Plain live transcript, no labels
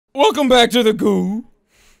Welcome back to the goo.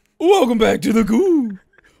 Welcome back to the goo.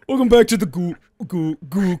 Welcome back to the goo. Goo,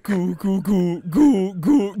 goo, goo, goo, goo, goo,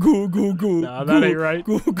 goo, goo, goo, goo. No, that ain't right.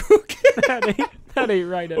 Goo, goo. That ain't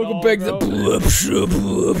right at all. Welcome back to the.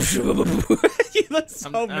 You look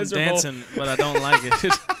so miserable. I'm dancing, but I don't like it.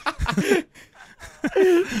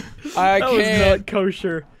 I That was can't. not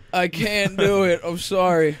kosher. I can't do it. I'm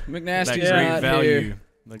sorry. McNasty's not here.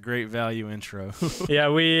 The great value intro. Yeah,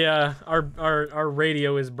 we our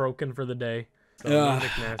radio is broken for the day. So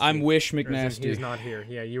McNasty. I'm Wish He's McNasty. not here.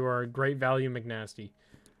 Yeah, you are a great value McNasty.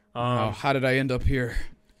 Oh, how did I end up here?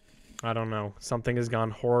 I don't know. Something has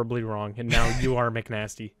gone horribly wrong, and now you are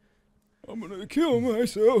McNasty. I'm gonna kill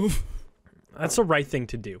myself. That's the right thing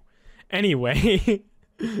to do. Anyway,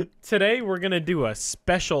 today we're gonna do a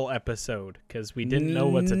special episode because we didn't know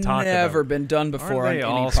what to talk about. Never been done before on Aren't they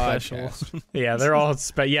any all podcast. special? Yeah, they're all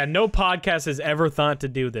yeah. No podcast has ever thought to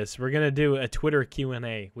do this. We're gonna do a Twitter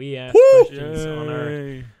Q&A. We asked questions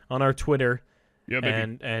on our Twitter. Yeah,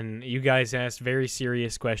 baby. And you guys asked very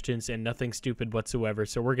serious questions and nothing stupid whatsoever.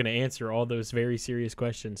 So we're gonna answer all those very serious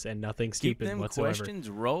questions and nothing Keep stupid them whatsoever. questions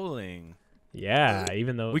rolling. Yeah,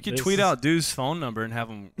 even though We could this tweet is- out Dude's phone number and have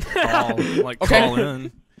him call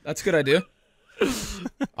in. That's a good idea.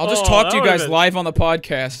 I'll just Oh, talk to that you would've guys been- live on the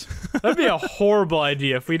podcast. That'd be a horrible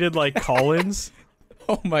idea if we did like call-ins.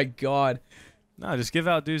 Oh my god. No, just give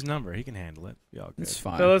out Dude's number. He can handle it. Be all good. It's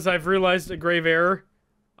fine. Fellas, I've realized a grave error.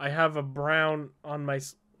 I have a brown on my.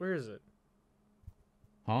 Where is it?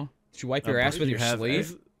 Huh? Did you wipe your ass with your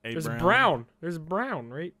sleeve? There's brown. There's brown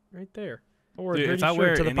right there. Or Dude, dirty if I shirt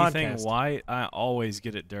wear to the anything podcast. white, I always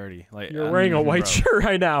get it dirty. Like You're wearing a white shirt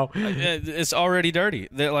right now. It's already dirty.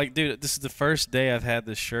 They're like, dude, this is the first day I've had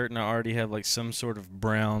this shirt, and I already have like some sort of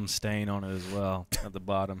brown stain on it as well at the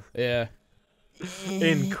bottom. Yeah.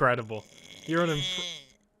 Incredible. You're an.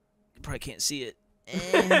 You probably can't see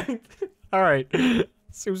it. All right.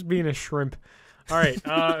 Seems being a shrimp. All right.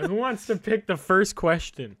 Who wants to pick the first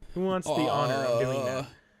question? Who wants the honor of doing that?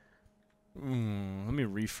 Let me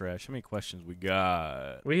refresh. How many questions we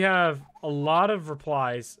got? We have a lot of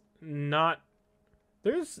replies. Not.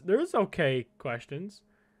 There's okay questions.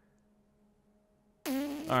 All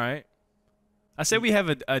right. I say we have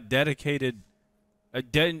a dedicated,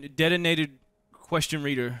 detonated question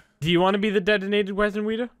reader. Do you want to be the detonated question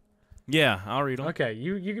reader? Yeah, I'll read them. Okay,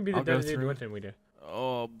 you can be the I'll go detonated through. question reader.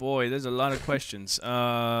 Oh boy, there's a lot of questions.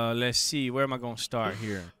 Let's see. Where am I going to start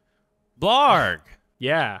here? Blarg.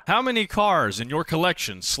 Yeah. How many cars in your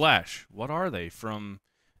collection? / What are they? From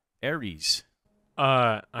Aries.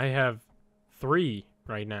 I have 3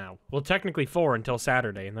 right now. Well, technically 4 until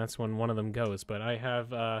Saturday, and that's when one of them goes. But I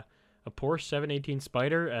have a Porsche 718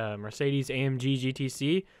 Spider, a Mercedes AMG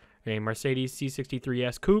GTC, a Mercedes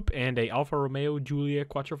C63S Coupe, and a Alfa Romeo Giulia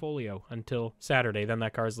Quattrofoglio until Saturday. Then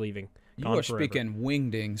that car's leaving. You Gone are forever. speaking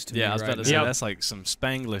wingdings to me Yeah, I was right about to say Yep. that's like some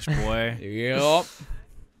Spanglish, boy. Yep.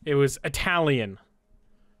 It was Italian,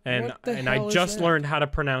 and What the I hell is just that? learned how to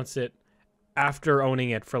pronounce it after owning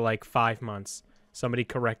it for like 5 months. Somebody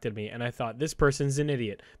corrected me, and I thought this person's an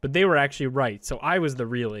idiot, but they were actually right. So I was the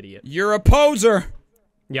real idiot. You're a poser.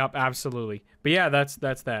 Yep, absolutely. But yeah, that's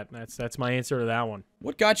that. That's my answer to that one.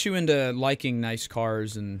 What got you into liking nice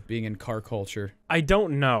cars and being in car culture? I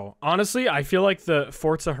don't know. Honestly, I feel like the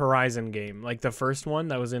Forza Horizon game, like the first one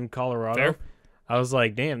that was in Colorado, Fair. I was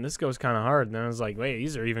like, damn, this goes kind of hard. And then I was like, wait,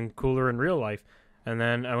 these are even cooler in real life. And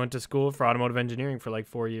then I went to school for automotive engineering for like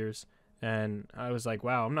 4 years. And I was like,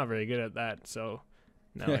 wow, I'm not very good at that. So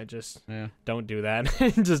no, I just don't do that.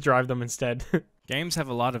 Just drive them instead. Games have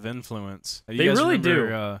a lot of influence. You They guys really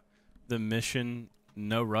remember, the mission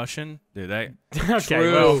No Russian? Dude, that Okay,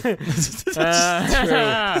 True. well. True.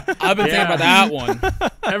 I've been thinking about that one.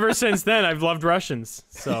 Ever since then, I've loved Russians.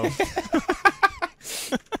 So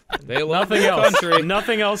They love nothing their else. country.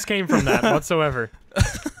 Nothing else came from that whatsoever.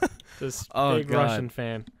 Just Oh, big God. Russian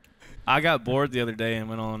fan. I got bored the other day and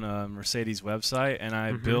went on a Mercedes website, and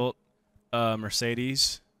I built a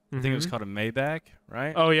Mercedes. I think it was called a Maybach,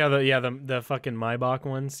 right? Oh yeah, the fucking Maybach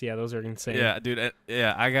ones. Yeah, those are insane. Yeah, dude.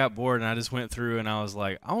 Yeah, I got bored and I just went through and I was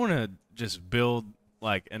like, I want to just build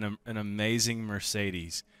like an amazing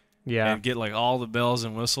Mercedes. Yeah. And get like all the bells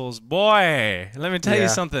and whistles. Boy, let me tell Yeah. you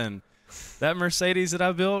something. That Mercedes that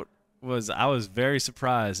I built I was very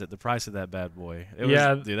surprised at the price of that bad boy. It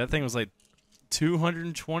Yeah. was, dude, that thing was like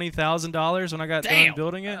 $220,000 when I got done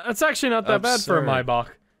building it. That's actually not that bad for a Absurd. Maybach.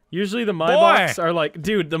 Usually the Maybachs are like,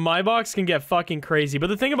 dude, the Maybachs can get fucking crazy. But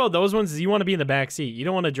the thing about those ones is you want to be in the back seat. You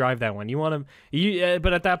don't want to drive that one. You want to,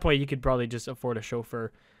 but at that point you could probably just afford a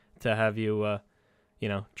chauffeur to have you,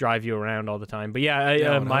 drive you around all the time. But yeah,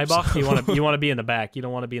 Yeah, I would hope Maybach, so. you want to be in the back. You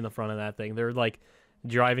don't want to be in the front of that thing. They're like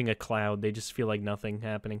driving a cloud. They just feel like nothing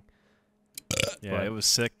happening. Yeah, But- it was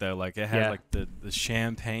sick though. Like it had Yeah. like the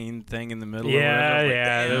champagne thing in the middle. Yeah, or whatever. Like,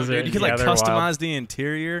 yeah, damn, those dude. are- You could yeah, like they're wild. customize the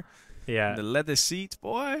interior, Yeah, the leather seats,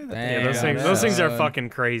 boy. yeah, those Damn, things are son. fucking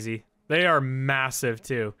crazy. They are massive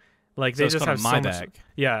too. Like So they it's just called have a so Maybach. much.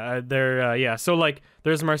 Yeah, they're yeah. So like,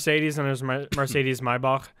 there's Mercedes and there's Mercedes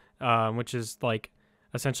Maybach, which is like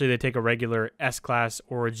essentially they take a regular S class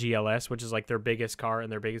or a GLS, which is like their biggest car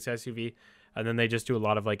and their biggest SUV, and then they just do a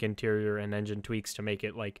lot of like interior and engine tweaks to make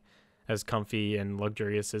it like as comfy and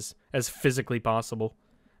luxurious as physically possible.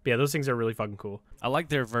 But yeah, those things are really fucking cool. I like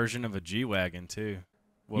their version of a G-Wagon too.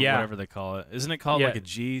 Yeah. Whatever they call it. Isn't it called Yeah. like a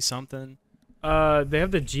G something? They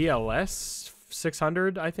have the GLS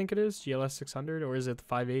 600, I think it is GLS 600, or is it the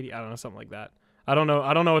 580? I don't know, something like that. I don't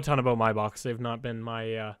know a ton about my box. They've not been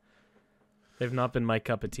my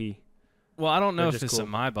cup of tea. Well, I don't know They're if just it's cool. a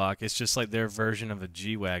Maybach. It's just like their version of a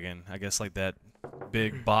G-Wagon. I guess like that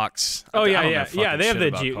big box. Oh, I yeah, don't know yeah. fucking Yeah, they have shit the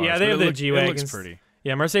about G- cars, yeah, they but have it the It G-Wagons. looks pretty.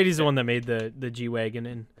 Yeah, Mercedes is the one that made the G wagon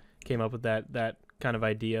and came up with that kind of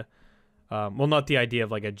idea. Well, not the idea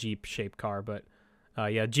of like a Jeep shaped car, but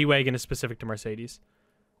yeah, G wagon is specific to Mercedes.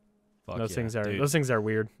 Fuck Those yeah, things are dude. those things are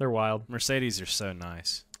weird. They're wild. Mercedes are so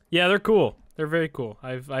nice. Yeah, they're cool. They're very cool.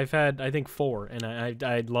 I've had I think 4, and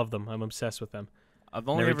I love them. I'm obsessed with them. I've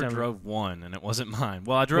only every ever time- drove one, and it wasn't mine.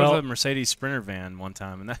 Well, I drove Well- a Mercedes Sprinter van one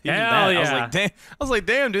time, and that, even Hell that, yeah. I was like,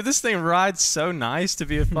 damn, dude, this thing rides so nice to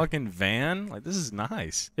be a fucking van. Like, this is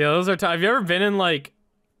nice. Yeah, those are. Have you ever been in like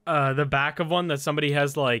the back of one that somebody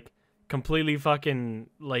has like completely fucking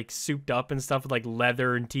like souped up and stuff with like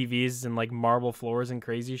leather and TVs and like marble floors and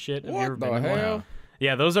crazy shit? Have you ever What the been in one? hell?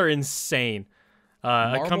 Yeah, those are insane. A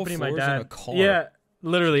Marble company my floors in dad. a car. Yeah,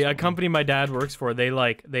 literally a company my dad works for.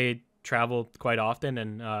 They travel quite often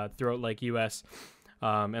and throughout like U.S.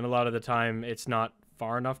 And a lot of the time it's not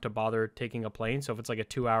far enough to bother taking a plane. So if it's like a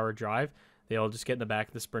 2-hour drive, they all just get in the back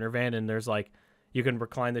of the Sprinter van, and there's like you can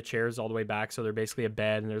recline the chairs all the way back, so they're basically a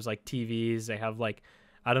bed, and there's like TVs. They have like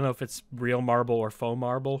I don't know if it's real marble or faux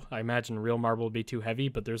marble. I imagine real marble would be too heavy,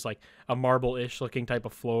 but there's like a marble-ish looking type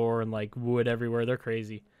of floor and like wood everywhere. They're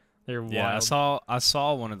crazy. They're wild. Yeah, I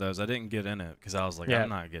saw one of those. I didn't get in it because I was like, Yeah. I'm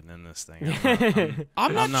not getting in this thing.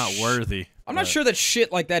 I'm not worthy. I'm not but- sure that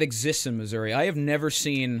shit like that exists in Missouri. I have never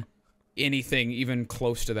seen anything even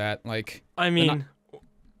close to that. Like I mean,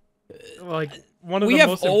 like one of we the have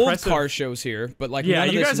most old impressive car shows here, but like Yeah, none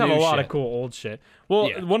of you this guys have a new lot shit. of cool old shit. Well,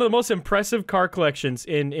 Yeah. one of the most impressive car collections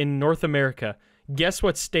in North America. Guess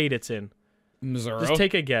what state it's in? Missouri. Just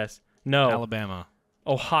take a guess. No, Alabama.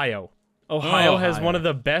 Ohio. Ohio has Ohio. one of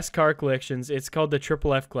the best car collections. It's called the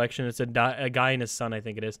Triple F collection. It's a guy and his son, I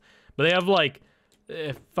think it is. But they have like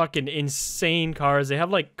fucking insane cars. They have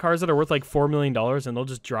like cars that are worth like $4 million, and they'll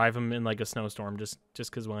just drive them in like a snowstorm just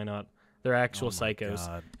because why not? They're actual Oh my psychos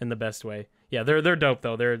God. in the best way. Yeah, they're dope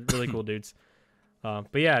though. They're really cool dudes. But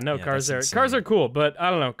yeah, no, Yeah, cars that's cars insane. are cool, but I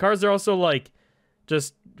don't know. Cars are also like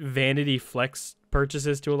just vanity flex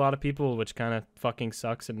purchases to a lot of people, which kind of fucking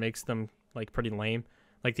sucks and makes them like pretty lame.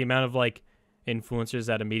 Like the amount of like influencers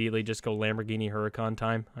that immediately just go Lamborghini Huracan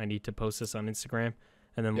time. I need to post this on Instagram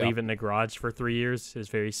and then Yeah. leave it in the garage for 3 years is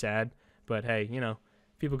very sad. But hey,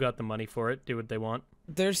 people got the money for it. Do what they want.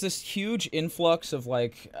 There's this huge influx of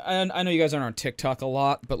like I know you guys aren't on TikTok a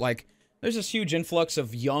lot, but like there's this huge influx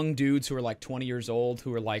of young dudes who are like 20 years old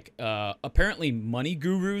who are like apparently money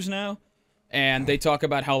gurus now, and they talk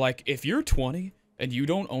about how like if you're 20 and you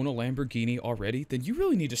don't own a Lamborghini already, then you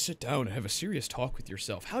really need to sit down and have a serious talk with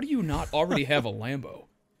yourself. How do you not already have a Lambo?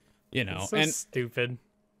 You know, So and stupid.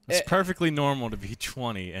 It's perfectly normal to be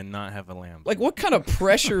 20 and not have a lamb. like what kind of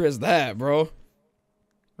pressure is that, bro?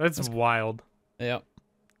 That's wild. Yeah.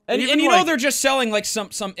 And Even you know like- they're just selling like some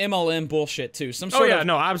MLM bullshit too. Some Oh sort yeah, of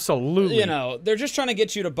no, absolutely. you know, they're just trying to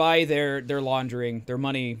get you to buy their laundering, their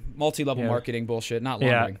money, multi-level Yeah. marketing bullshit, not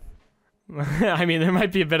Yeah. laundering. I mean, there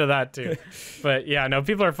might be a bit of that too. But yeah, no,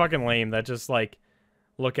 people are fucking lame that just like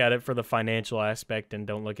look at it for the financial aspect and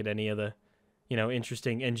don't look at any of the,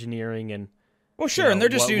 interesting engineering and Well, sure, and they're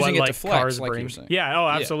just what, using what, it to flex, cars like you bring. were saying. Yeah, oh,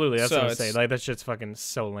 absolutely. That's so what I'm saying. it's- Like that shit's fucking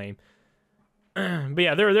so lame. But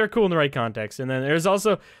yeah, they're cool in the right context. And then there's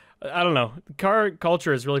also, I don't know, car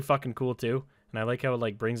culture is really fucking cool too, and I like how it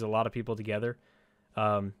like brings a lot of people together.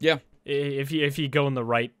 Yeah. If you go in the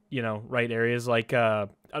right right areas, like I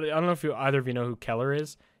don't know if either of you know who Keller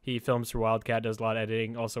is. He films for Wildcat, does a lot of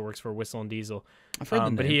editing, also works for Whistle and Diesel. I've heard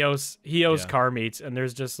the But name. he hosts Yeah. car meets, and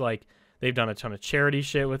there's just like they've done a ton of charity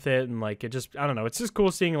shit with it, and like it just I don't know, it's just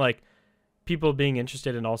cool seeing like people being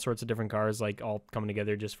interested in all sorts of different cars, like all coming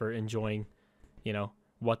together just for enjoying,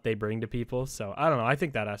 what they bring to people. So I don't know, I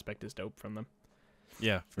think that aspect is dope from them.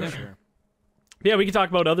 Yeah, for sure. Yeah, we can talk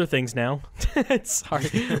about other things now. Sorry,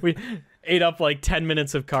 we ate up like 10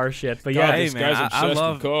 minutes of car shit, but yeah, Hey, this man, guy's I obsessed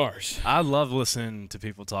love- with cars. I love listening to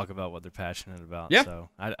people talk about what they're passionate about. Yeah. So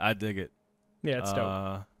I dig it. yeah, it's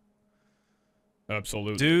dope.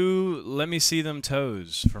 Absolutely. Let Me See Them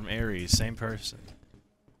Toes from Aries, same person.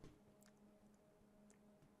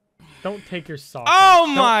 Don't take your sock Oh off.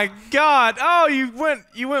 Don't- my God! Oh,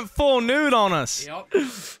 you went full nude on us. Yep. Bro,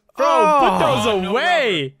 Oh. put those No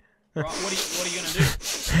away. What are you gonna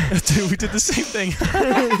do? Dude, we did the same thing.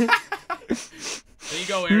 There you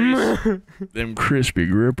go, Aries. Them crispy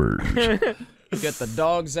grippers. Get the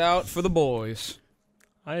dogs out for the boys.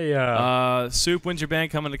 Soup, when's your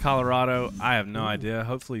band coming to Colorado? I have no idea.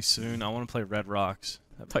 Hopefully soon. I want to play Red Rocks.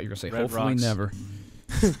 I thought you were gonna say Red hopefully Rocks. never.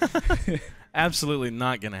 Absolutely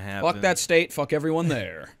not gonna happen. Fuck that state. Fuck everyone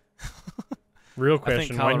there. Real think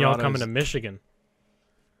question: when y'all coming Colorado's- to Michigan?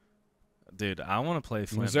 Dude, I want to play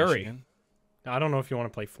Flint, Missouri. Michigan. I don't know if you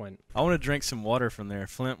want to play Flint. I want to drink some water from there.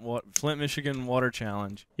 Flint, Michigan Water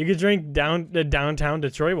Challenge. You could drink downtown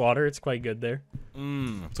Detroit water. It's quite good there.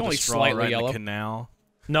 It's only a straw slightly right in yellow. the canal.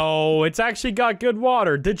 No, it's actually got good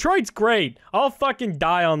water. Detroit's great. I'll fucking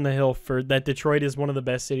die on the hill for that. Detroit is one of the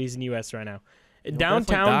best cities in the U.S. right now. You'll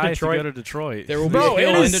Downtown definitely die Detroit. If you go to Detroit. There will be Bro, a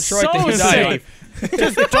hill it in is Detroit so that you die on. safe.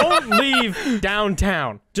 Just don't leave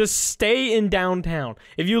downtown. Just stay in downtown.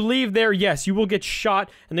 If you leave there, yes, you will get shot,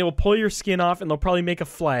 and they will pull your skin off, and they'll probably make a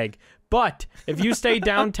flag. But if you stay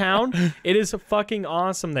downtown, it is fucking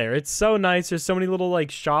awesome there. It's so nice. There's so many little like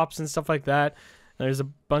shops and stuff like that. There's a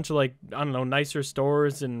bunch of like, I don't know, nicer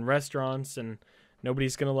stores and restaurants, and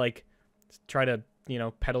nobody's gonna like try to,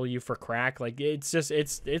 peddle you for crack. Like it's just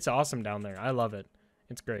it's awesome down there. I love it.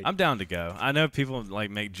 It's great. I'm down to go. I know people like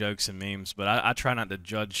make jokes and memes, but I try not to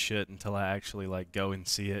judge shit until I actually like go and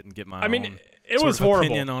see it and get my I mean, own it sort was of horrible.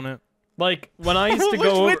 opinion on it. Like when I used to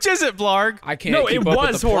go which is it, Blarg? I can't No, keep it up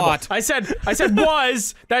was with the horrible. plot. I said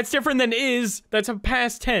was. That's different than is. That's a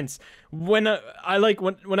past tense. When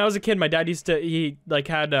when I was a kid, my dad he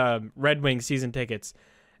had Red Wings season tickets,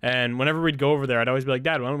 and whenever we'd go over there, I'd always be like,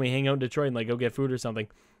 Dad, why don't we hang out in Detroit and like go get food or something?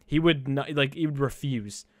 He would not, he would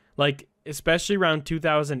refuse. Like especially around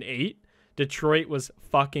 2008, Detroit was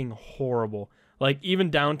fucking horrible. Like even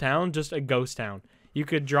downtown, just a ghost town. You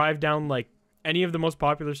could drive down like any of the most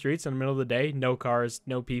popular streets in the middle of the day, no cars,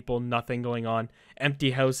 no people, nothing going on,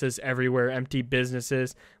 empty houses everywhere, empty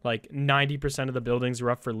businesses, like 90% of the buildings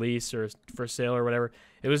were up for lease or for sale or whatever.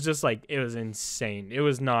 It was just like, it was insane. It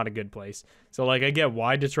was not a good place. So like, I get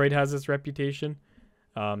why Detroit has this reputation,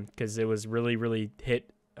 because it was really, really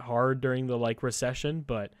hit hard during the like recession,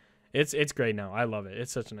 but it's great now. I love it.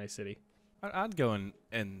 It's such a nice city. I'd go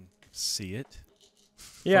and see it.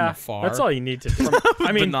 Yeah, afar. that's all you need to.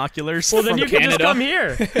 I mean, Binoculars. well, then from you can just Canada. come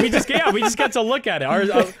here. We just get to look at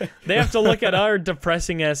it. They have to look at our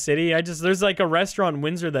depressing ass city. There's like a restaurant in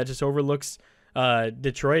Windsor that just overlooks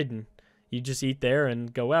Detroit, and you just eat there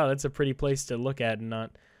and go, wow, that's a pretty place to look at and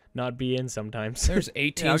not be in sometimes. There's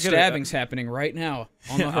 18 I'll get a- stabbings happening right now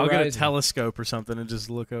on the I'll horizon. get a telescope or something and just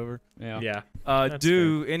look over. Yeah. Yeah. That's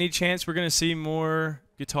Any chance we're gonna see more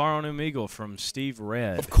Guitar on Omegle from Steve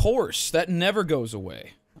Red? Of course, that never goes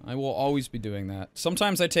away. I will always be doing that.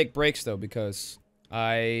 Sometimes I take breaks though because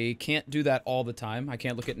I can't do that all the time. I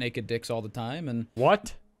can't look at naked dicks all the time, and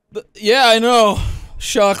What? yeah, I know,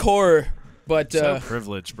 shock horror. But So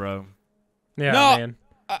privileged, bro. Yeah, No. man.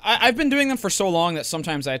 I've been doing them for so long that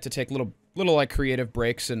sometimes I have to take little like creative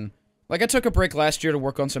breaks, and like I took a break last year to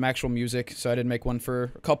work on some actual music, so I didn't make one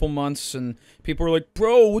for a couple months, and people were like,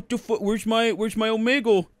 "Bro, what the fuck? Where's my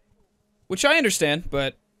Omegle?" Which I understand,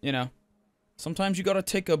 but sometimes you gotta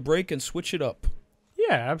take a break and switch it up.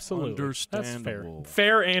 Yeah, absolutely. That's fair. Understandable.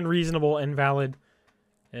 Fair and reasonable and valid.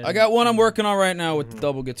 And I got one I'm working on right now with the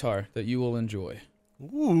double guitar that you will enjoy.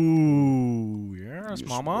 Ooh, yes,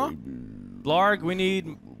 mama. Blarg, we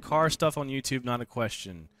need car stuff on YouTube, not a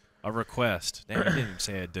question. A request. Damn, you didn't even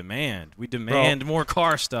say a demand. We demand more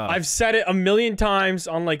car stuff. I've said it a million times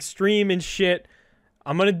on like stream and shit.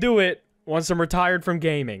 I'm gonna do it once I'm retired from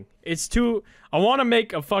gaming. I want to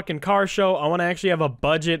make a fucking car show. I want to actually have a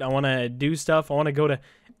budget. I want to do stuff. I want to go to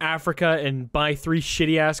Africa and buy 3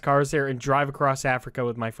 shitty ass cars there and drive across Africa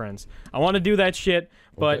with my friends. I want to do that shit,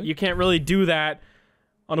 but Okay. you can't really do that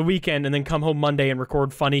on a weekend and then come home Monday and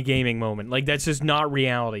record funny gaming moment. Like that's just not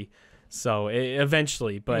reality. So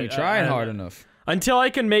eventually, but You're trying hard enough. until I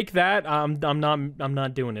can make that, I'm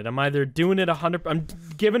not doing it. I'm either doing it 100. I'm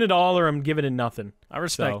giving it all, or I'm giving it nothing. I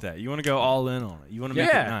respect So- that. You want to go all in on it. You want to make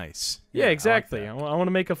Yeah. it nice. Yeah, I like exactly. that. I want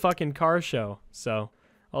to make a fucking car show, so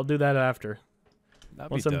I'll do that after.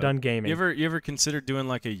 That'd once be I'm dope. done gaming. You ever consider doing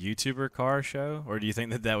like a YouTuber car show, or do you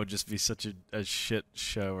think that that would just be such a shit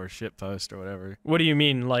show or shit post or whatever? What do you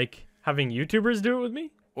mean, like having YouTubers do it with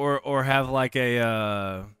me? Or have like a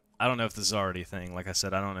I don't know if this is already a thing. Like I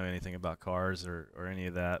said, I don't know anything about cars or any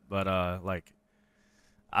of that. But like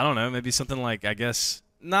I don't know, maybe something like, I guess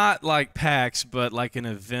not like PAX, but like an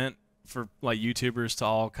event for like YouTubers to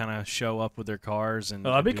all kind of show up with their cars and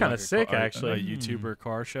Oh, that'd be do, kind like, of a sick, car- actually. A YouTuber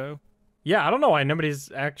car show. Yeah, I don't know why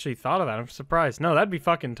nobody's actually thought of that. I'm surprised. No, that'd be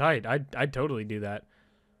fucking tight. I'd totally do that.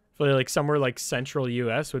 I feel like somewhere like central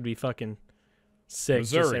U.S. would be fucking sick.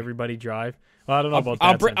 Just Missouri. everybody drive. Well, I don't know about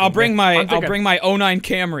I'll, that. I'll bring my I'm thinking- I'll bring my '09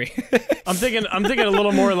 Camry. I'm thinking a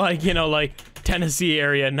little more like, you know, like Tennessee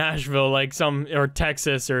area, Nashville, like or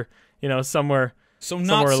Texas, or you know, somewhere. So Somewhere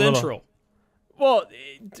not a little- central. Well,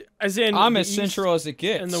 as in I'm the as east central as it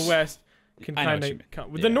gets. and the west can I know what kind you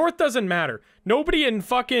mean. of. The north doesn't matter. Nobody in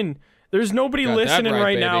fucking. There's nobody Got that listening right,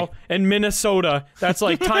 right baby. now in Minnesota that's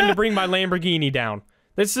like time to bring my Lamborghini down.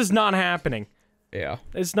 This is not happening. Yeah.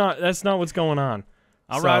 It's not. That's not what's going on.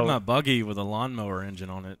 I'll So- ride my buggy with a lawnmower engine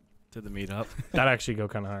on it to the meetup. That'd actually go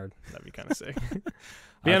kind of hard. That'd be kind of sick.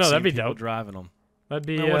 Yeah, I've no, seen that'd be people dope. driving them. That'd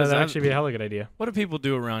be. No, what is that'd that? actually be a hella good idea. What do people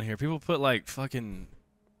do around here? People put like fucking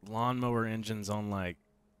lawnmower engines on like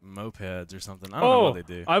mopeds or something. I don't know what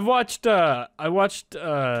they do. I've watched a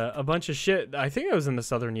bunch of shit. I think it was in the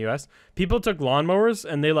southern U.S. People took lawnmowers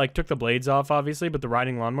and they like took the blades off, obviously, but the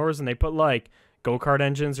riding lawnmowers, and they put like go-kart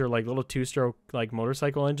engines or like little two-stroke like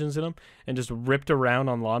motorcycle engines in them and just ripped around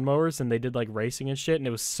on lawnmowers, and they did like racing and shit, and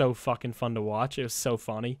it was so fucking fun to watch. It was so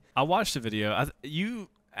funny. I watched the video. You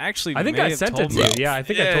actually, I think may I have sent told it me. to you. Yeah, I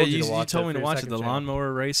think I told you to watch You told it me for to your watch it. second The channel.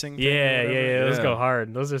 lawnmower racing. thing or Yeah, whatever. those go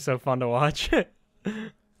hard. Those are so fun to watch.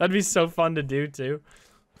 That'd be so fun to do too.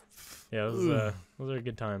 Yeah, those are a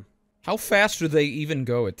good time. How fast do they even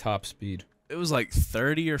go at top speed? It was like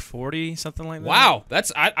 30 or 40, something like that. Wow,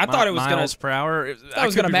 that's I thought it was gonna miles per hour. I thought it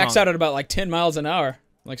was gonna max out at about like 10 miles an hour,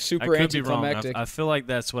 like I super could be wrong. anticlimactic. I feel like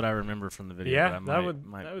that's what I remember from the video. Yeah, but I that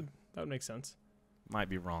might would make sense. might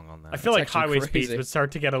be wrong on that. I feel like actually highway crazy. speeds would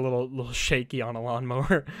start to get a little shaky on a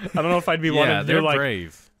lawnmower. I don't know if I'd be yeah, wanting to they're do like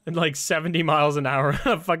brave. 70 miles an hour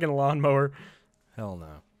on a fucking lawnmower. Hell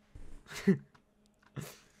no.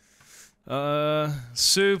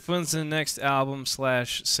 Soup, when's the next album /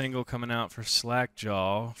 single coming out for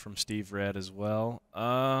Slackjaw from Steve Red as well?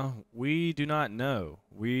 We do not know.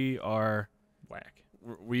 We are Whack.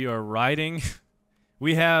 writing.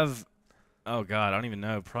 We have, oh god, I don't even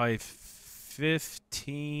know, probably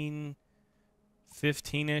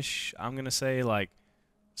 15-ish, I'm going to say, like,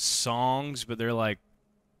 songs, but they're like,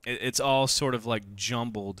 it's all sort of like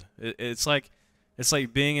jumbled. It's like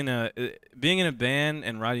being in a band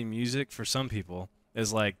and writing music for some people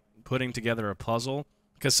is like putting together a puzzle,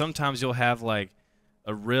 because sometimes you'll have like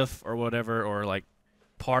a riff or whatever, or like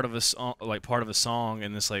part of a song,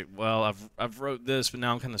 and it's like, well, I've wrote this, but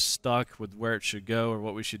now I'm kind of stuck with where it should go or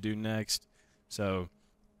what we should do next. So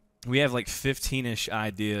we have like 15-ish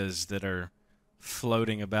ideas that are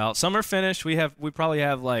floating about. Some are finished. We probably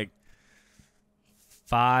have like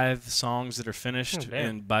 5 songs that are finished,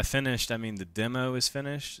 and by finished I mean the demo is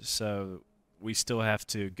finished, so we still have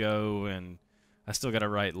to go, and I still got to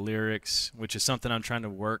write lyrics, which is something I'm trying to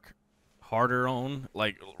work harder on,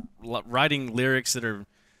 like writing lyrics that are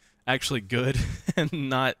actually good and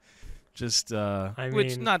not just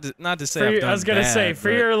which mean, not to say I've done I was gonna bad, say for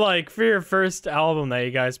but your first album that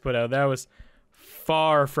you guys put out, that was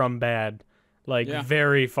far from bad, like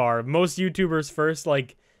very far. Most YouTubers first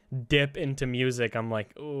like dip into music, I'm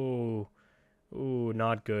like, ooh,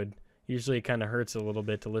 not good. Usually it kind of hurts a little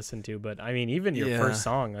bit to listen to, but I mean, even your first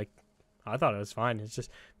song, like, I thought it was fine. It's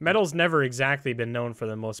just metal's never exactly been known for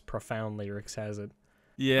the most profound lyrics, has it?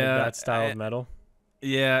 yeah, Like that style of metal.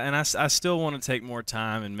 Yeah, and I still want to take more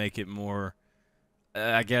time and make it more,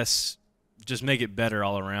 I guess, just make it better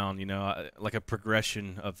all around, like a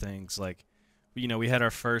progression of things. Like, we had our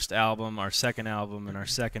first album, our second album, and our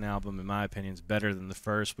second album, in my opinion, is better than the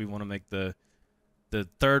first. We want to make the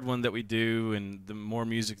third one that we do, and the more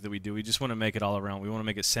music that we do, we just want to make it all around. We want to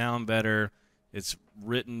make it sound better. It's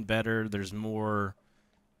written better. There's more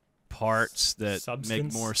parts that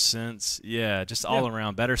make more sense. Yeah, just all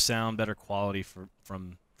around better sound, better quality from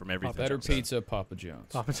everything. Better pizza, Papa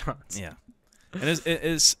John's. Papa John's. Yeah, and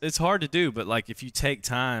it's hard to do, but like if you take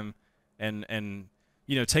time and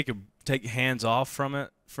take hands off from it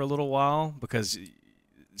for a little while, because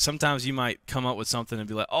sometimes you might come up with something and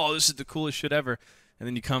be like, oh, this is the coolest shit ever, and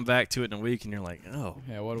then you come back to it in a week and you're like, oh,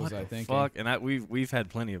 yeah, what was I the thinking? fuck? And we've had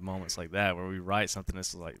plenty of moments like that where we write something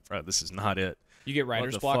that's like, bro, this is not it. You get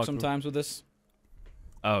writer's the block fuck? sometimes with this?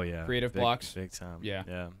 Oh yeah. Creative blocks. Big time. Yeah.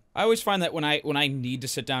 Yeah. I always find that when I need to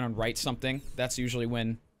sit down and write something, that's usually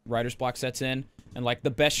when writer's block sets in. And like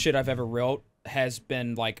the best shit I've ever wrote has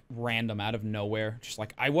been like random out of nowhere. Just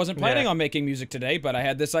like I wasn't planning on making music today, but I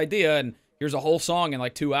had this idea and here's a whole song in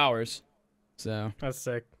like 2 hours. So That's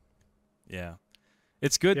sick. Yeah.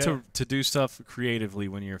 It's good Yeah. to do stuff creatively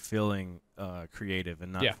when you're feeling creative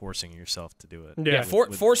and not Yeah. forcing yourself to do it. Yeah.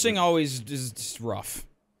 forcing always is just rough.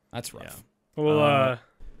 That's rough. Well, I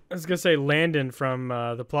was gonna say Landon from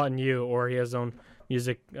The Plot and You, or he has his own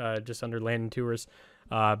music just under Landon Tours.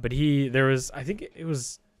 But there was, I think it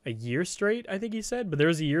was a year straight, I think he said, but there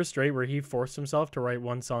was a year straight where he forced himself to write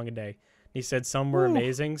one song a day. He said some were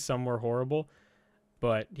amazing, some were horrible,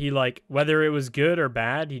 but he like, whether it was good or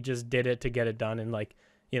bad, he just did it to get it done and like,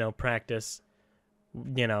 practice,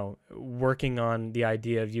 working on the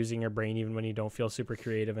idea of using your brain even when you don't feel super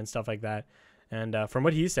creative and stuff like that. And from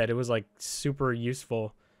what he said, it was like super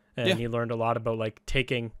useful, and he learned a lot about like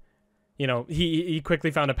taking, he quickly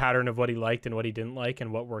found a pattern of what he liked and what he didn't like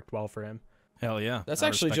and what worked well for him. Hell yeah. That's I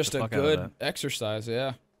actually respect just the a fuck out of good that. exercise,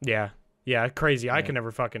 yeah. Yeah, crazy. I Yeah. could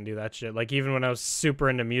never fucking do that shit. Like even when I was super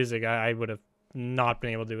into music, I would have not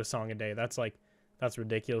been able to do a song a day. That's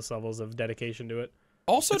ridiculous levels of dedication to it.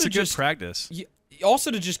 Also It's to a good just practice.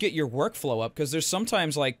 also to just get your workflow up, because there's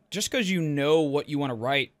sometimes like just because you know what you want to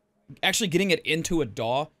write, actually getting it into a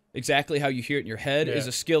DAW exactly how you hear it in your head is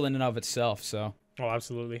a skill in and of itself. So Oh,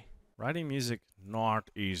 absolutely. Writing music not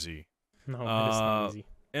easy. No, it's not easy.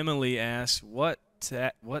 Emily asks, what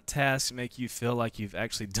tasks make you feel like you've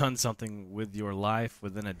actually done something with your life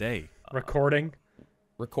within a day? Recording.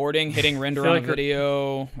 recording, hitting render feel on like a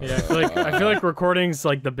video. Yeah, I feel like recording's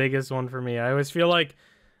like the biggest one for me. I always feel like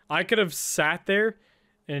I could have sat there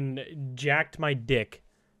and jacked my dick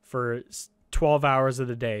for 12 hours of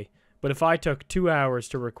the day. But if I took 2 hours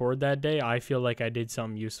to record that day, I feel like I did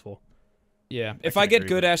something useful. Yeah, if can I get agree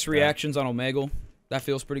good with ass that. reactions on Omegle, that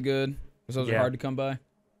feels pretty good because those are Yeah. hard to come by.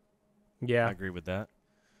 Yeah. I agree with that.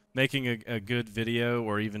 Making a good video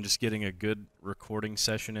or even just getting a good recording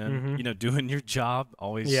session in, Mhm. Doing your job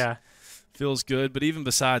always Yeah. feels good. But even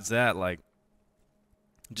besides that, like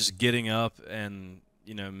just getting up and,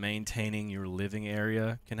 maintaining your living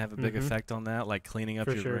area can have a big Mhm. effect on that, like cleaning up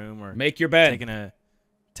For your sure. room or Make your bed.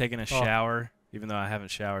 taking a Oh. shower. Even though I haven't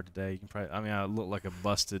showered today, you can probably I look like a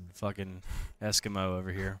busted fucking Eskimo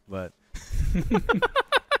over here, but You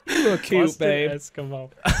look cute, Busted babe.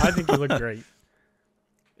 Eskimo. I think you look great.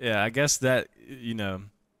 yeah, I guess that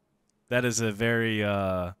that is a very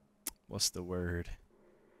what's the word?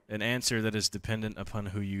 An answer that is dependent upon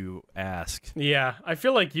who you ask. Yeah, I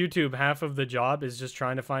feel like YouTube, half of the job is just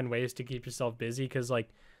trying to find ways to keep yourself busy because, like,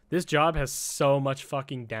 this job has so much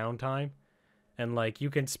fucking downtime. And, like, you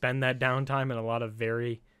can spend that downtime in a lot of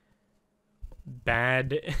very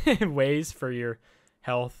bad ways for your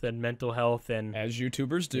health and mental health and As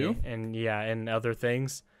YouTubers do. and other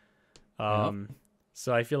things.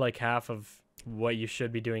 So I feel like half of what you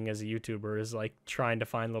should be doing as a YouTuber is like trying to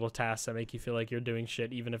find little tasks that make you feel like you're doing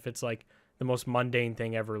shit, even if it's like the most mundane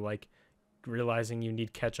thing ever, like realizing you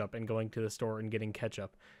need ketchup and going to the store and getting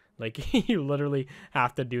ketchup. Like you literally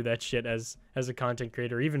have to do that shit as a content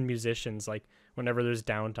creator, even musicians, like whenever there's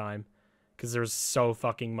downtime, because there's so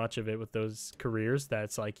fucking much of it with those careers that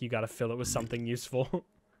it's like you got to fill it with something useful.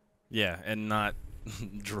 Yeah, and not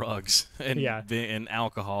drugs and Yeah. and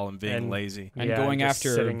alcohol and being And- lazy. And Yeah, going just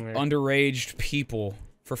after sitting there. underage people.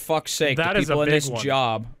 For fuck's sake, That the is a people in big this one.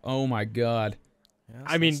 job. Oh my god. Yeah,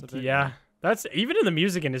 I mean, that's the big yeah, one. that's even in the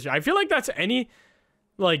music industry. I feel like that's any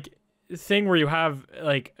like thing where you have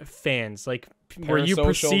like fans, like where you Parasocial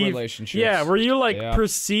perceive, relationships. yeah, where you like Yeah.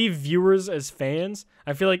 perceive viewers as fans.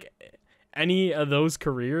 I feel like any of those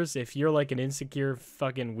careers, if you're like an insecure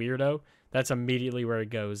fucking weirdo, that's immediately where it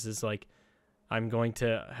goes. Is like, I'm going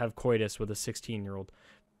to have coitus with a 16-year-old.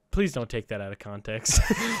 Please don't take that out of context.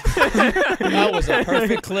 That was a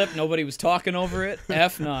perfect clip. Nobody was talking over it.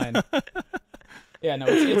 F9. Yeah, no,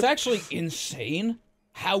 it's actually insane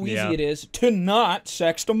how easy Yeah. it is to not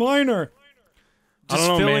sext a minor. I Just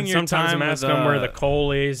don't know, filling man. your Sometimes time I'm with, asking them where the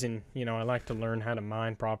coal is, and I like to learn how to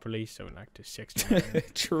mine properly, so I like to 16.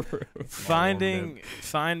 True.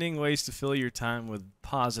 finding ways to fill your time with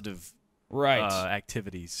positive Right.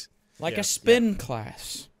 activities. Like yeah, a spin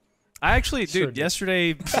class. I actually, Sure dude, did.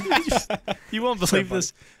 yesterday, you won't believe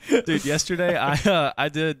this, dude. Yesterday, I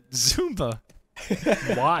did Zumba.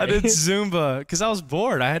 Why? I did Zumba because I was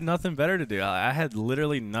bored. I had nothing better to do. I had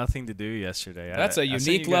literally nothing to do yesterday. That's a I sent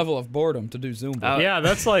unique you guys- level of boredom to do Zumba. Yeah,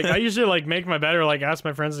 that's like I usually like make my bed or like ask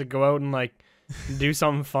my friends to go out and like do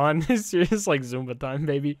something fun. It's just like Zumba time,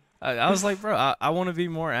 baby. I was like, bro, I want to be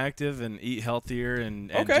more active and eat healthier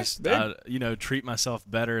and Okay, just big. you know, treat myself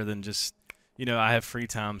better than just, you know, I have free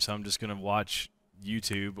time, so I'm just gonna watch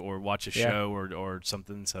YouTube or watch a Yeah. show or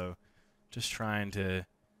something. So just trying to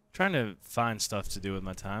find stuff to do with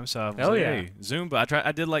my time. So I was Hell like, yeah. hey, Zumba.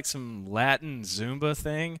 I did like some Latin Zumba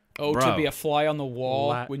thing. Oh, Bro. to be a fly on the wall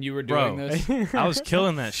La- when you were doing Bro. this. I was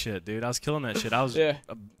killing that shit, dude. I was killing that shit. I was Yeah.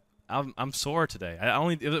 I'm sore today.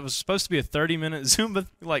 It was supposed to be a 30-minute Zumba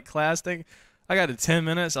like class thing. I got to 10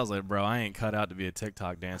 minutes. I was like, bro, I ain't cut out to be a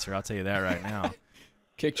TikTok dancer. I'll tell you that right now.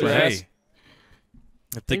 Kicked your But ass. hey,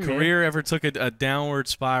 if the Hey, man. career ever took a downward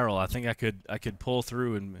spiral, I think I could pull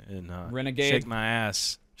through and Renegade. shake my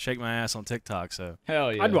ass on TikTok. So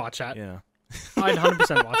Hell yeah. I'd watch that. yeah. I'd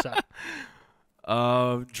 100% watch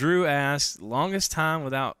that. Drew asked, longest time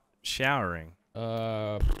without showering.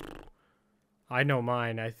 I know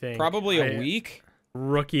mine. I think Probably a week.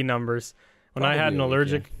 Rookie numbers. When I had an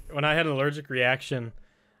Probably a week, allergic reaction,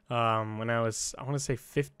 when I was, I want to say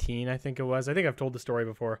 15, I think it was. I think I've told the story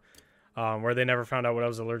before, where they never found out what I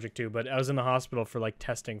was allergic to. But I was in the hospital for like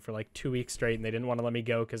testing for like 2 weeks straight, and they didn't want to let me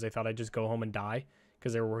go because they thought I'd just go home and die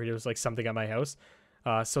because they were worried it was like something at my house.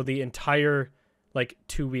 So the entire like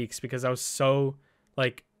 2 weeks, because I was so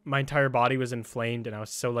like my entire body was inflamed and I was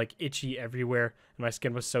so like itchy everywhere and my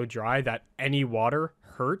skin was so dry that any water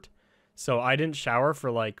hurt. So I didn't shower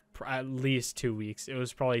for like at least 2 weeks. It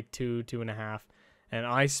was probably 2.5, and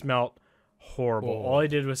I smelt horrible. Whoa. All I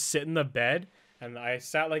did was sit in the bed and I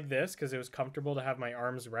sat like this because it was comfortable to have my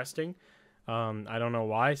arms resting. I don't know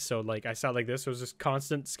why. So like I sat like this. It was just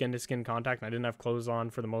constant skin to skin contact, and I didn't have clothes on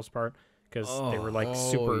for the most part because they were like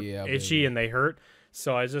super yeah, itchy baby. and they hurt.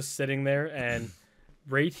 So I was just sitting there, and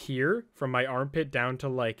right here from my armpit down to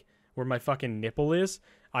like where my fucking nipple is,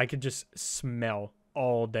 I could just smell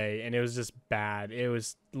all day, and it was just bad. It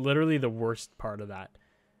was literally the worst part of that.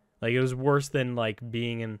 Like it was worse than like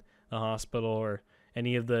being in the hospital or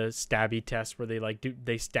any of the stabby tests where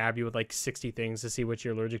they stab you with like 60 things to see what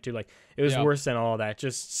you're allergic to. Like it was Yeah. worse than all that.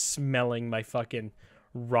 Just smelling my fucking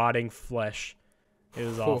rotting flesh. It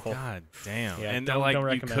was awful. God damn. Yeah, and don't like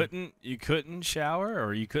recommend. you couldn't shower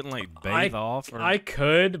or you couldn't like bathe off or I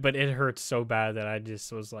could, but it hurt so bad that I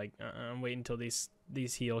just was like, I'm waiting until these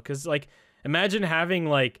heal. Cause like, imagine having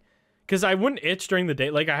like, cause I wouldn't itch during the day.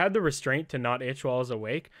 Like I had the restraint to not itch while I was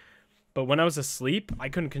awake, but when I was asleep, I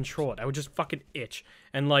couldn't control it. I would just fucking itch.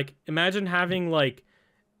 And like, imagine having like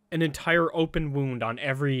an entire open wound on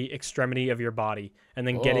every extremity of your body and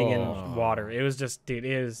then getting in water. It was just, dude,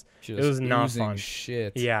 it was not oozing fun.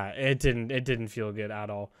 Shit. Yeah, it didn't feel good at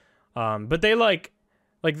all. But they like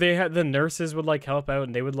they had the nurses would like help out,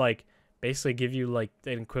 and they would like basically give you like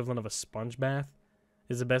the equivalent of a sponge bath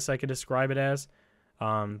is the best I could describe it as.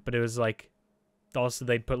 But it was like also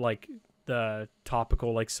they'd put like the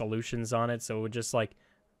topical like solutions on it, so it would just like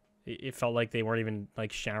it felt like they weren't even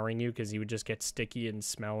like showering you because you would just get sticky and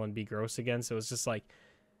smell and be gross again. So it was just like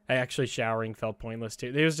actually showering felt pointless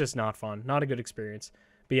too. It was just not fun, not a good experience.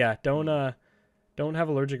 But yeah, don't have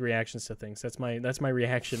allergic reactions to things. That's my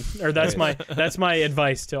reaction, or that's my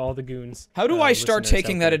advice to all the goons. How do I start listeners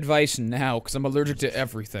taking out that there. advice now? Because I'm allergic to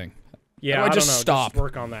everything. Yeah, How do I I just don't know. stop? Just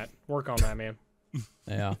work on that. Work on that, man.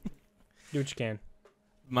 Yeah. Do what you can.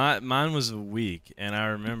 mine was a week, and I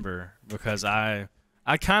remember because I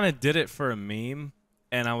kind of did it for a meme,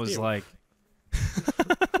 and I was Ew. like,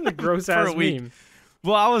 Gross For ass a week. meme.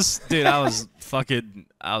 well, I was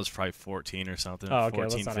probably 14 or something, Oh, okay. 14,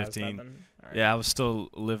 Let's not ask 15. that then. All right. Yeah, I was still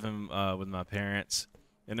living with my parents,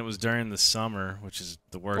 and it was during the summer, which is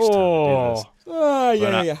the worst time to do this. Oh,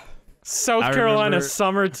 But I- South I Carolina remember-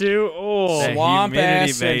 summer too. Oh, That Swamp humidity,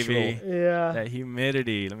 ass baby. central. yeah. That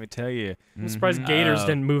humidity, let me tell you. I'm surprised gators Uh,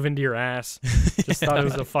 didn't move into your ass. Just thought it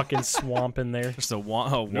was a fucking swamp in there. Just a New wasp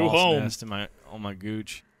home. nest on my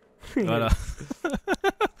gooch. But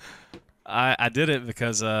I did it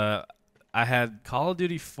because I had Call of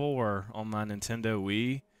Duty 4 on my Nintendo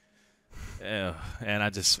Wii, and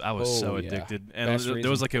I was so Oh, yeah. addicted. And Best there reason.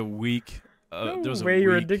 was like a week. There was No a way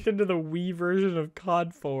you're week. addicted to the Wii version of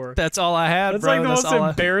COD 4. That's all I had, That's bro. like the That's most all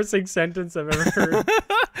embarrassing sentence I've ever heard.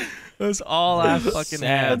 That's all I fucking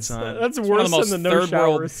Sad. had, son. That's one of worse the most than the no third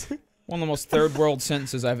world- showers. One of the most third world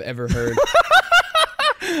sentences I've ever heard.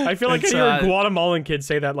 I feel like I It's, hear a Guatemalan kid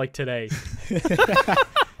say that like today.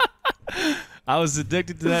 I was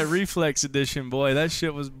addicted to that Reflex Edition, boy. That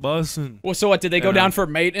shit was busting. Well, so what? Did they go Yeah. down for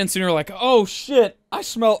maintenance, and you're like, "Oh shit, I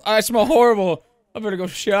smell horrible. I better go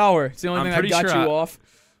shower." It's the only I'm thing that pretty got sure you I- off.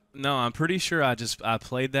 No, I'm pretty sure I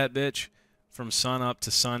played that bitch from sun up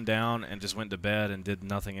to sundown and just went to bed and did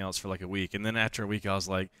nothing else for like a week. And then after a week, I was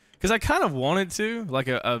like, because I kind of wanted to, like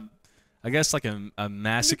I guess like a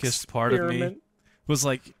masochist part of me Experiment. was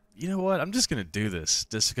like, you know what? I'm just gonna do this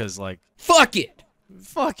just because like Fuck it.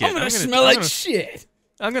 fuck it. I'm gonna smell like shit.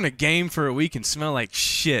 I'm gonna game for a week and smell like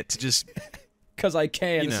shit. To just Cause I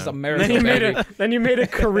can. You This is know. America, Then you made baby. then you made a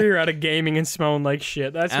career out of gaming and smelling like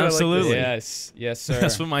shit. That's what Absolutely. I like Yes, yes, sir.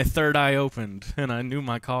 that's when my third eye opened and I knew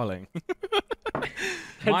my calling.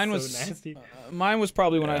 Mine so was nasty. mine was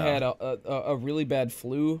probably when I Yeah. had a really bad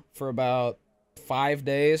flu for about 5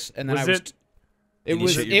 days, and then Was I was. it- It And you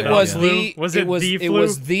was shit your it pants. was Flu? the Was it it was the it flu?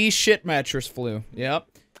 was the shit mattress flu. Yep.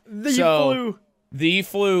 The So- flu. The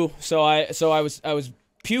flu. So I was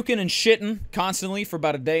puking and shitting constantly for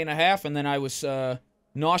about a day and a half, and then I was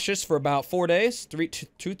nauseous for about 4 days,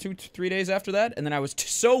 3 days after that, and then I was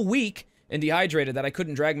so weak and dehydrated that I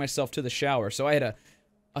couldn't drag myself to the shower. So I had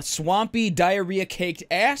a swampy diarrhea-caked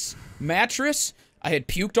ass mattress. I had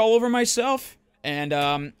puked all over myself, and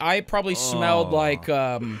I probably smelled like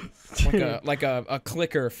a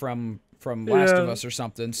clicker from Last of Yeah. Us or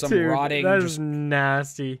something. Some Dude, rotting. that just is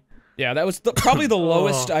nasty. yeah, that was probably the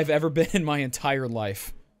lowest Oh. I've ever been in my entire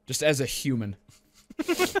life, just as a human.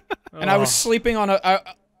 And I was Oh. sleeping on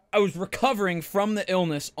I was recovering from the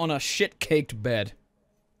illness on a shit-caked bed.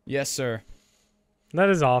 Yes, sir. That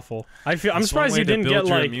is awful. I'm That's one surprised way you to didn't build get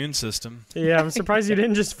your like. immune system. Yeah, I'm surprised you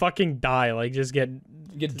didn't just fucking die. Like just get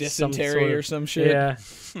Get some dysentery sort of- or some shit. Yeah.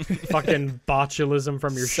 Fucking botulism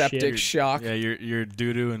from your Septic shit. shock. Yeah, your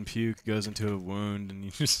doo doo and puke goes into a wound and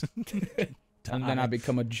you just. And then I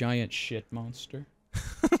become a giant shit monster.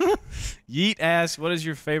 Yeet asks, "What is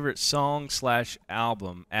your favorite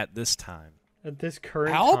song/album at this time?" At this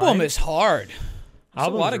current Album time, is hard. There's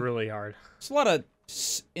album a lot is of really hard. there's a lot of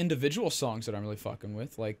individual songs that I'm really fucking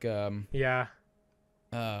with, like Yeah.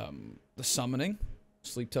 The Summoning,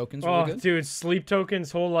 Sleep Tokens, Oh, really good. dude, Sleep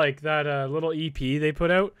Tokens whole like that little EP they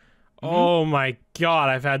put out. Mm-hmm. Oh my god,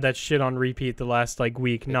 I've had that shit on repeat the last like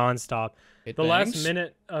week nonstop. It The bangs. last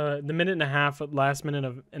minute, the minute and a half, last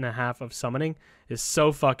minute and a half of Summoning is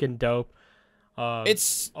so fucking dope.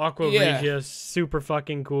 It's Aqua yeah. Regia, super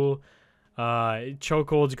fucking cool.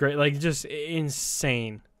 Chokehold's great, like just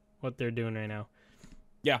insane what they're doing right now.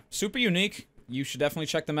 Yeah, super unique. You should definitely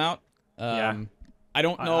check them out. Yeah. I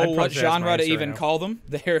don't I'd know probably what say that's my genre to answer right even now. call them.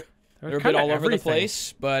 They're a bit kinda all over the everything.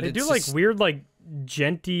 place, but They it's do like just- weird, like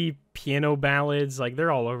genty piano ballads. Like they're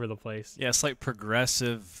all over the place. Yeah, it's like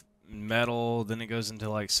progressive metal. Then it goes into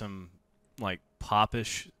like some like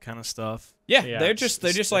popish kind of stuff. yeah, Yeah. they're It's just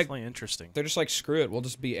like definitely interesting. they're just like screw it, we'll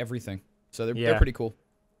just be everything. So they're Yeah. pretty cool.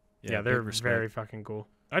 Yeah, big they're respect. very fucking cool.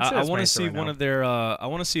 I'd say I that's my want to answer see right one now. of their I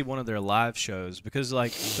want to see one of their live shows because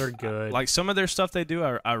like They're good. like some of their stuff they do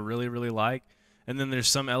I really really like, and then there's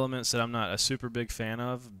some elements that I'm not a super big fan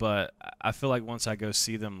of, but I feel like once I go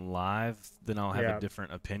see them live, then I'll have Yeah. a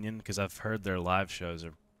different opinion because I've heard their live shows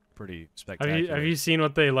are pretty have spectacular. you seen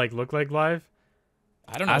what they like look like live?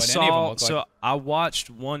 I don't know I what any of them saw look so like. I watched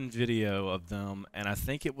one video of them and I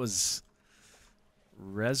think it was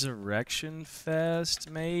Resurrection Fest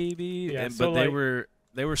maybe, Yeah, and, so, but like-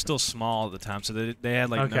 they were still small at the time, so they had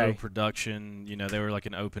like no Okay. production. You know, they were like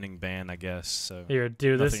an opening band, I guess. So Here,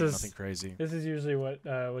 dude, nothing, this nothing is crazy. this is usually what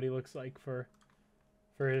he looks like for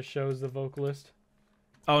his shows. The vocalist.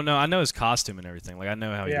 Oh no, I know his costume and everything. Like I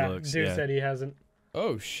know how yeah, he looks. dude Yeah. said he hasn't.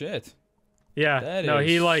 Oh shit. Yeah, That no,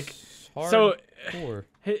 he is like so hardcore.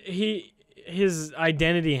 his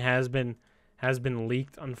identity has been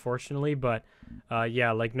leaked, unfortunately, but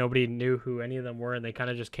yeah, like nobody knew who any of them were, and they kind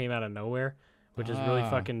of just came out of nowhere, which is really Ah.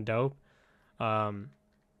 fucking dope.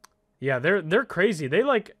 Yeah, they're crazy. They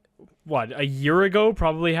like what a year ago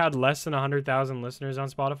probably had less than 100,000 listeners on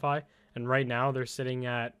Spotify, and right now they're sitting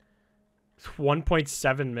at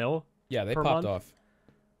 1.7 mil, Yeah, they per popped month? off.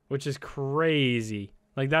 which is crazy.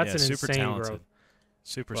 Like that's Yeah, an super insane talented. growth.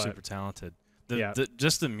 Super But- super talented. Yeah.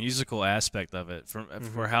 Just the musical aspect of it, for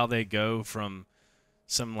Mhm. how they go from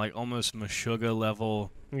some like almost Meshuggah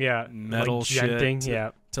level Yeah, metal like shit genting, to-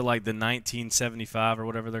 yeah. to like the 1975 or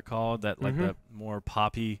whatever they're called, that like Mhm. the more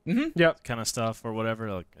poppy Mm-hmm. Yep. kind of stuff or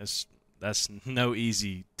whatever. Like that's no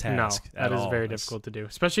easy task. No, that at is all. very It's- difficult to do,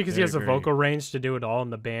 especially because he very, has the very- vocal range to do it all,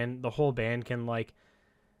 and the whole band can like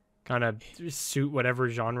kind of suit whatever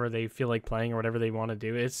genre they feel like playing or whatever they want to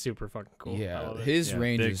do. It's super fucking cool. I Yeah, love it. his Yeah,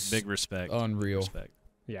 range big, is big respect. unreal. Respect.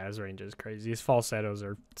 Yeah, his range is crazy. His falsettos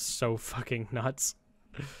are so fucking nuts.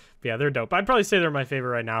 But yeah, they're dope. I'd probably say they're my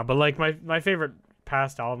favorite right now, but like my favorite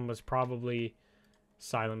past album was probably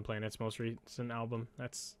Silent Planet's most recent album.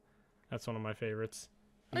 That's one of my favorites.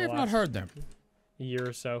 in I the have not last heard them. year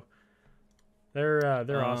or so.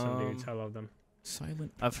 They're awesome dudes. I love them.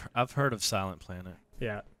 Silent. I've heard of Silent Planet.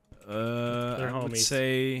 Yeah. I would homies.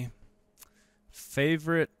 say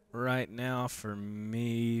favorite right now for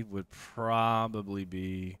me would probably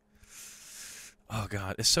be. Oh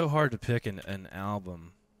God, it's so hard to pick an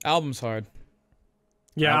album. Album's hard.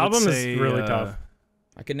 Yeah, I would album say, is really tough.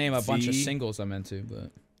 I could name a bunch of V. singles I'm into,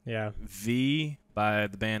 but Yeah. V by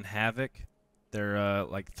the band Havoc. They're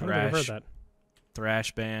like I don't think I've heard thrash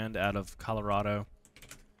that. band out of Colorado.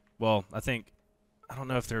 Well, I don't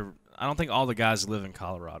know if they're. I don't think all the guys live in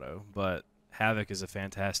Colorado, but Havoc is a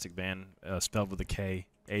fantastic band, spelled with a K,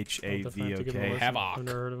 I'll definitely have to give them a Havok. listen. Havoc. I've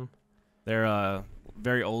never heard of them. They're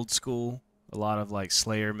very old school. A lot of like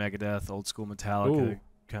Slayer, Megadeth, old school Metallica Ooh.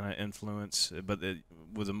 kind of influence, but it,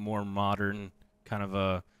 with a more modern kind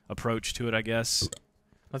of approach to it, I guess.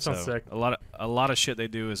 That sounds sick. A lot of shit they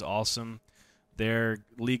do is awesome. Their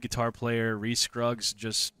lead guitar player Reese Scruggs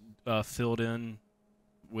just filled in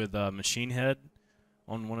with Machine Head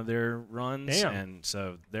on one of their runs, Damn. and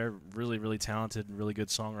so they're really, really talented, really good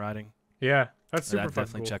songwriting. Yeah, that's super I'd fucking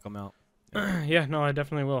definitely cool. check them out. Yeah, no, I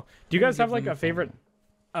definitely will. Do you guys have like a favorite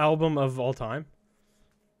album of all time?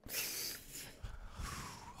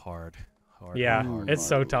 Hard. Yeah, it's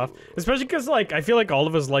so tough. Especially because like I feel like all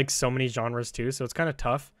of us like so many genres too, so it's kind of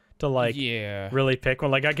tough to like yeah. really pick one.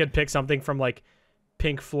 Like I could pick something from like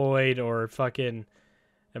Pink Floyd or fucking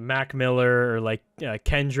Mac Miller or like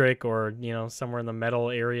Kendrick or somewhere in the metal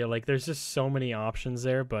area. Like there's just so many options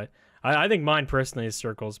there. But I think mine personally is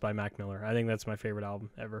Circles by Mac Miller. I think that's my favorite album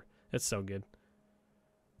ever. It's so good.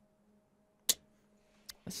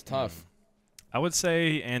 That's tough. I would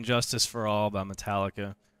say "And Justice for All" by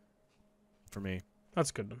Metallica. For me, That's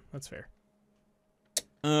a good one. That's fair.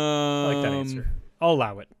 I I like that answer. I'll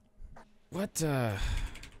allow it. What? I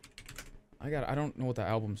don't know what the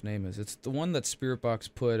album's name is. It's the one that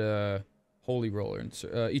Spiritbox put Holy Roller in.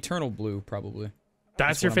 Eternal Blue, probably.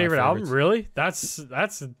 That's It's your one of my favorite album? favorites. Really?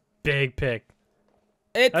 That's a big pick.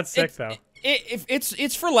 That's sick though.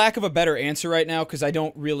 It's for lack of a better answer right now because I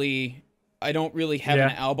don't really have Yeah.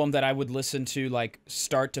 an album that I would listen to like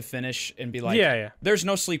start to finish and be like, Yeah. there's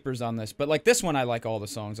no sleepers on this. But like this one, I like all the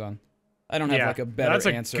songs on. I don't have Yeah. like a better That's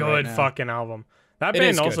a answer. good right now. fucking album. That It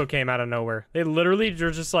band is also good. came out of nowhere. They literally were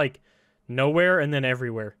just like nowhere and then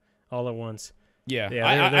everywhere all at once. Yeah, Yeah,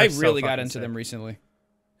 I they're so really got fucking into sick. them recently.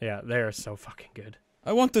 Yeah, they are so fucking good.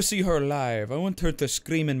 I want to see her live. I want her to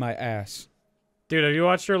scream in my ass. Dude, have you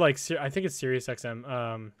watched her like I think it's Sirius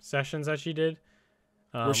XM sessions that she did?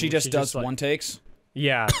 Where she just does like, one takes.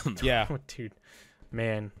 Yeah. Yeah. Oh, dude.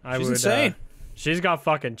 Man, She's insane. She's got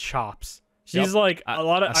fucking chops. She's Yep. like a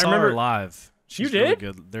lot of I saw remember her live. You She's really did?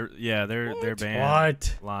 good. Their band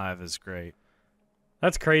What? live is great.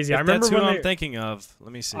 That's crazy. If I remember that's who when I'm thinking of.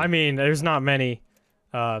 Let me see. I mean, there's not many,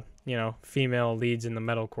 female leads in the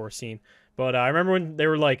metalcore scene. But I remember when they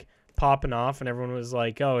were like popping off, and everyone was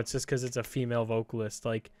like, "Oh, it's just because it's a female vocalist.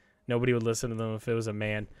 Like nobody would listen to them if it was a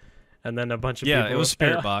man." And then a bunch of yeah, people, it was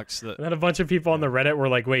Spirit Box. And then a bunch of people on the Reddit were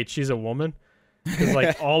like, "Wait, she's a woman?" Because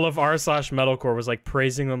like all of r/metalcore was like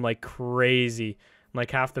praising them like crazy. Like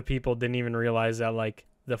half the people didn't even realize that like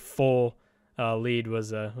the full lead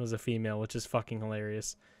was a female, which is fucking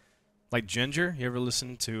hilarious. Like Ginger. You ever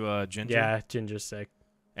listen to Ginger? Yeah, Ginger's sick.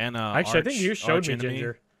 And Actually, I think you showed me Enemy.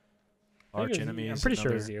 Ginger. I think Arch it was- Enemy. I'm is pretty sure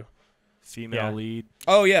it another was you. Female Yeah. lead.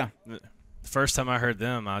 Oh yeah. The first time I heard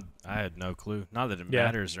them, I had no clue. Not that it Yeah.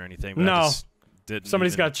 matters or anything. But No. I just didn't.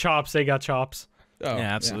 Somebody's even- got chops. They got chops. Oh,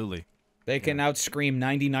 Yeah, absolutely. They can outscream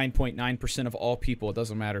 99.9% of all people. It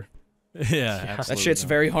doesn't matter. Yeah, absolutely. That shit's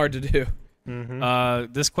very hard to do.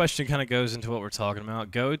 Mm-hmm. This question kind of goes into what we're talking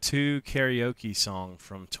about. Go to karaoke song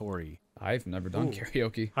from Tori. I've never done Ooh.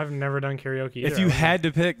 karaoke. I've never done karaoke. If either. you I don't know. had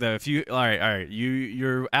to pick though, if you all right,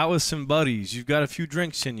 you're out with some buddies, you've got a few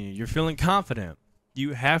drinks in you, you're feeling confident,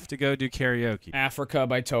 you have to go do karaoke. Africa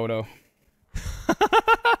by Toto.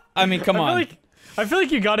 I mean, come on. I feel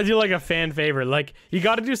like you got to do like a fan favorite. Like you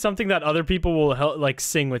got to do something that other people will like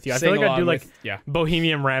sing with you. I feel Sing like I'd do along like with- yeah.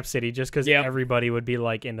 Bohemian Rhapsody just because Yep. everybody would be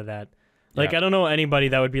like into that. Like Yep. I don't know anybody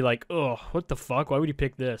that would be like, oh, what the fuck? Why would you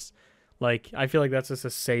pick this? Like I feel like that's just a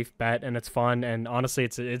safe bet and it's fun and honestly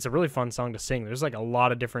it's a really fun song to sing. There's like a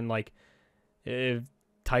lot of different like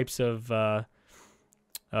types of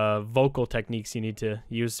vocal techniques you need to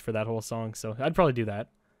use for that whole song. So I'd probably do that.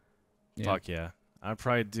 Yeah. Fuck yeah. I'd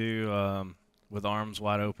probably do With Arms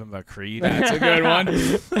Wide Open by Creed. That's a good one.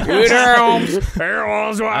 Good arms.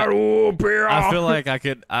 I feel like I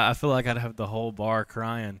could. I feel like I'd have the whole bar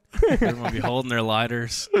crying. Everyone would be holding their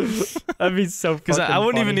lighters. That'd be so Because fucking I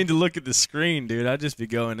wouldn't even funny. need to look at the screen, dude. I'd just be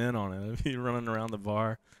going in on it. I'd be running around the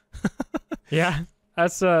bar. Yeah,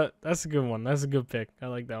 that's a good one. That's a good pick. I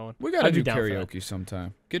like that one. We gotta I'd be do down for that. karaoke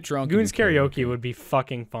sometime. Get drunk. and Goons do karaoke would be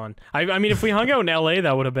fucking fun. I mean, if we hung out in LA,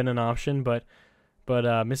 that would have been an option. But but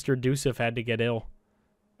Mr. Dusif had to get ill.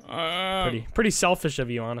 Pretty selfish of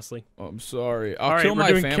you, honestly. I'm sorry. I'll All right, kill we're my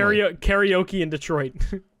doing family. karaoke in Detroit.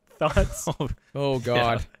 Thoughts? Oh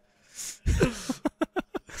God.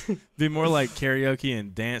 Be more like karaoke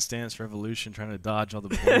and Dance Dance Revolution, trying to dodge all the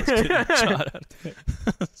bullets getting shot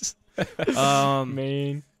at.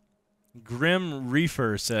 Man. Grim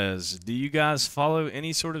Reefer says, "Do you guys follow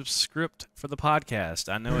any sort of script for the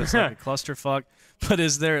podcast? I know it's like a clusterfuck, but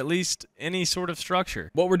is there at least any sort of structure?"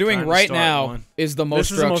 What we're doing Trying to right start now one. is the most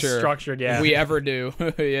This is the most structure structured, yeah. we ever do.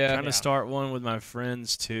 Yeah. Trying to start one with my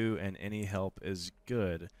friends too, and any help is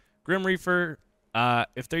good. Grim Reeper,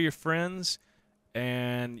 if they're your friends,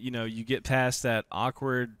 and you get past that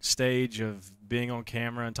awkward stage of being on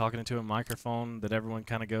camera and talking into a microphone that everyone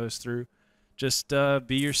kind of goes through, just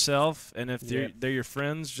be yourself. And if they're your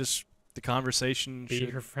friends, just the conversation Be should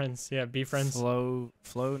your friends. Yeah, be friends. flow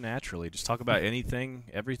naturally. Just talk about anything,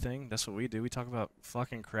 everything. That's what we do. We talk about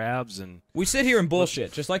fucking crabs and We sit here and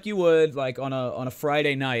bullshit, just like you would like on a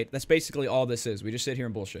Friday night. That's basically all this is. We just sit here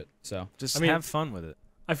and bullshit. So just I mean, have fun with it.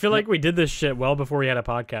 I feel like we did this shit well before we had a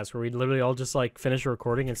podcast, where we'd literally all just like finish a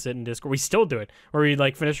recording and sit in Discord. We still do it, where we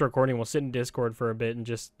like finish a recording, we'll sit in Discord for a bit and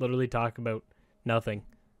just literally talk about nothing.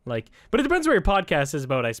 Like, but it depends what your podcast is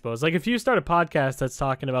about, I suppose. Like, if you start a podcast that's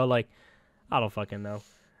talking about like, I don't fucking know,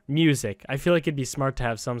 music, I feel like it'd be smart to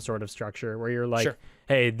have some sort of structure where you're like, Sure.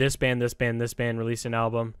 hey, this band released an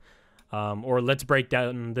album. Or let's break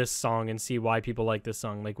down this song and see why people like this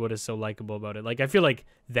song. Like, what is so likable about it? Like, I feel like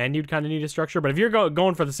then you'd kind of need a structure. But if you're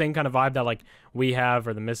going for the same kind of vibe that, like, we have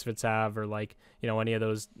or the Misfits have or, like, any of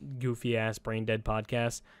those goofy-ass brain-dead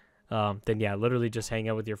podcasts, then, yeah, literally just hang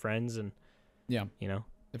out with your friends and, yeah,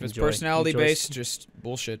 if it's enjoy- personality-based, just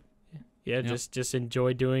bullshit. Yeah, just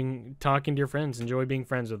enjoy talking to your friends. Enjoy being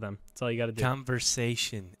friends with them. That's all you got to do.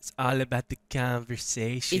 Conversation. It's all about the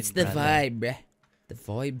conversation. bruh. The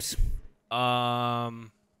vibes.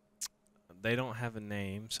 They don't have a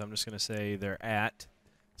name, so I'm just gonna say they're at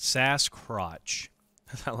Sasquatch.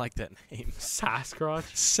 I like that name. Sasquatch?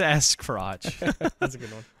 Sasquatch. That's a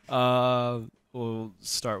good one. We'll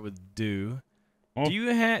start with Do. Oh. Do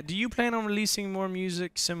you plan on releasing more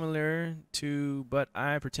music similar to But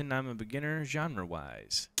I Pretend I'm a Beginner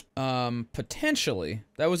genre-wise? Potentially.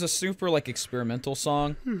 That was a super like experimental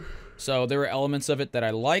song. So there were elements of it that I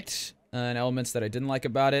liked and elements that I didn't like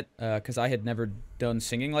about it, because I had never done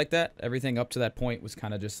singing like that. Everything up to that point was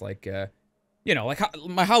kind of just like, like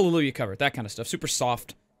my Hallelujah cover, that kind of stuff. Super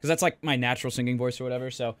soft, because that's like my natural singing voice or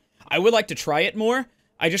whatever. So I would like to try it more.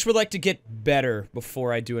 I just would like to get better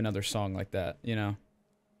before I do another song like that,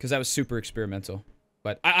 because that was super experimental.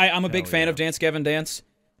 But I'm a big fan of Dance Gavin Dance.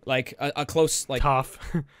 Like a close like Tough.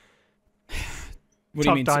 What do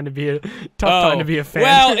you mean? Tough time to be a fan.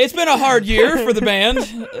 Well, it's been a hard year for the band.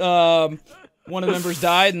 One of the members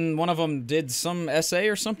died, and one of them did some essay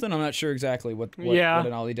or something. I'm not sure exactly what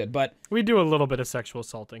and all he did, but we do a little bit of sexual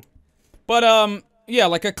assaulting. Yeah,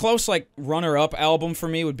 like a close like runner-up album for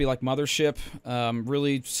me would be like Mothership.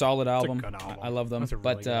 Really solid album. Good album. I love them. That's a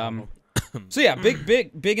really good album. So yeah,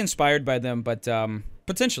 big inspired by them, but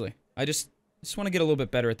potentially, I just want to get a little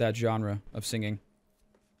bit better at that genre of singing.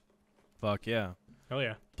 Fuck yeah. Oh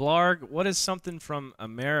yeah. Blarg, what is something from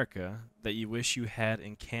America that you wish you had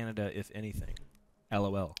in Canada, if anything?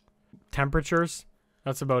 LOL. Temperatures.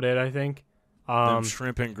 That's about it, I think. Them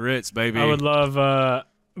shrimp and grits, baby. I would love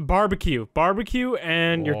barbecue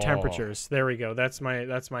and your Whoa. temperatures. There we go. That's my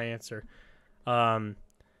answer. I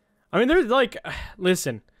mean, there's like,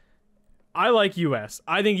 listen, I like U.S.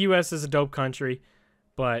 I think U.S. is a dope country,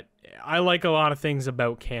 but I like a lot of things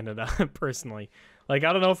about Canada personally. Like,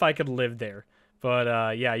 I don't know if I could live there,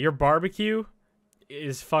 but yeah, your barbecue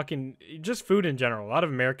is fucking just food in general. A lot of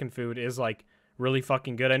American food is like really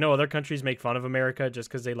fucking good. I know other countries make fun of America just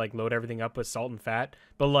because they like load everything up with salt and fat,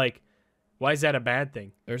 but like, why is that a bad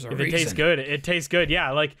thing? There's a if reason. it tastes good, it tastes good. Yeah,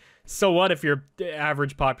 like, so what if your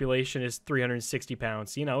average population is 360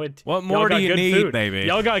 pounds? What more do you need, food. baby?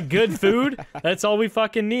 Y'all got good food. That's all we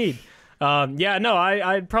fucking need. Yeah, no,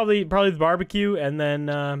 I'd probably the barbecue, and then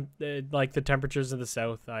like the temperatures of the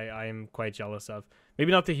South, I am quite jealous of.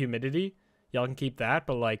 Maybe not the humidity. Y'all can keep that,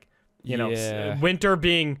 but like, Yeah. winter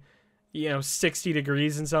being, 60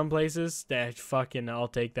 degrees in some places, that fucking, I'll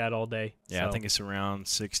take that all day. Yeah, So, I think it's around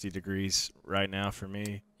 60 degrees right now for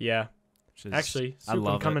me. yeah. Which is, Actually, I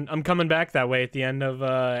love it. I'm coming back that way at the end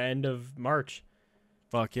of March.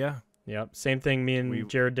 Fuck yeah. Yep, same thing me and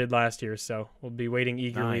Jared did last year, so we'll be waiting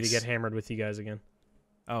eagerly to Nice. get hammered with you guys again.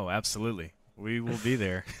 Oh, absolutely. We will be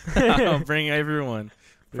there. I'll bring everyone.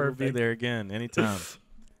 We will be Perfect. there again anytime.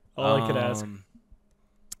 All I could ask.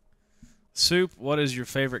 Soup, what is your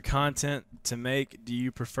favorite content to make? Do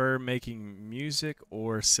you prefer making music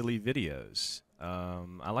or silly videos?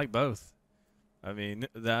 I like both. I mean,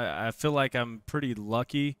 I feel like I'm pretty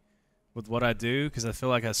lucky with what I do because I feel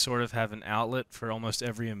like I sort of have an outlet for almost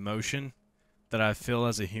every emotion that I feel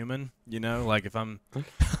as a human. You know, like if I'm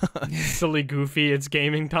Silly, goofy, it's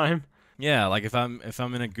gaming time. yeah, like if I'm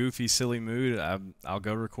in a goofy, silly mood, I'll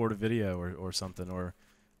go record a video or something, or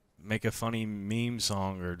make a funny meme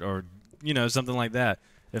song or you know, something like that.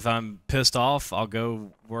 If I'm pissed off, I'll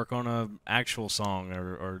go work on a actual song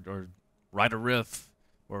or write a riff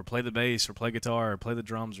or play the bass or play guitar or play the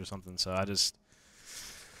drums or something. So I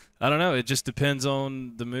don't know. It just depends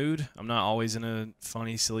on the mood. I'm not always in a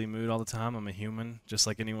funny, silly mood all the time. I'm a human just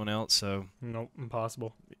like anyone else. So, Nope,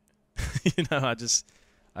 impossible. you know,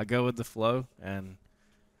 I go with the flow, and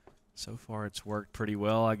so far it's worked pretty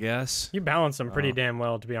well, I guess. You balance them pretty damn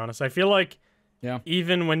well, to be honest. I feel like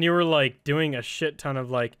even when you were like doing a shit ton of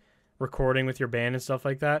like recording with your band and stuff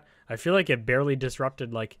like that, I feel like it barely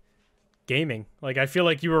disrupted like gaming. Like I feel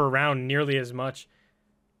like you were around nearly as much.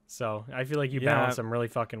 So I feel like you balance them really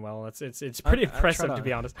fucking well. It's pretty impressive, to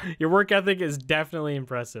be honest. Your work ethic is definitely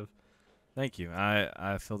impressive. Thank you.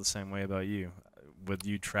 I feel the same way about you. With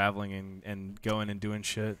you traveling and going and doing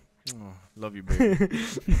shit. Oh, love you, baby.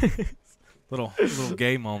 little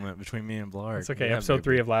gay moment between me and Blarg. It's okay. Yeah, Episode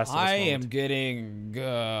 3 of Last of Us. I am getting.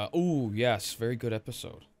 Ooh, yes, very good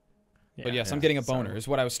episode. Yeah. But yes, I'm getting a boner. Is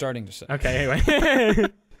what I was starting to say. Okay. Anyway.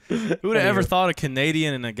 Who would have ever thought a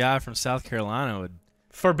Canadian and a guy from South Carolina would?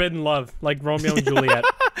 Forbidden love, like Romeo and Juliet.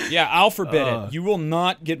 Yeah, I'll forbid it. You will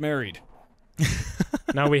not get married.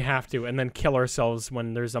 Now we have to, and then kill ourselves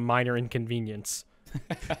when there's a minor inconvenience.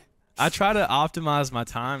 I try to optimize my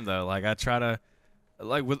time though. Like I try to,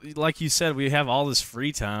 like you said, we have all this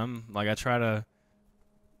free time. Like I try to,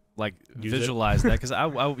 like visualize that because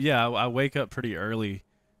I wake up pretty early,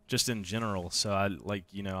 just in general. So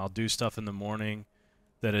I'll do stuff in the morning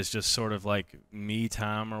that is just sort of like me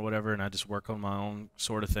time or whatever, and I just work on my own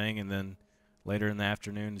sort of thing. And then later in the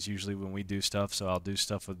afternoon is usually when we do stuff. So I'll do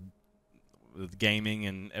stuff with gaming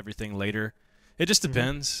and everything later. It just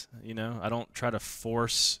depends, you know. I don't try to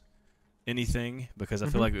force anything because I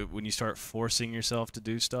feel like when you start forcing yourself to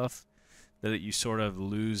do stuff, that you sort of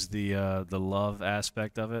lose the love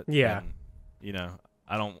aspect of it. Yeah. And, you know,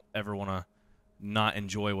 I don't ever want to not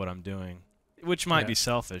enjoy what I'm doing, which might be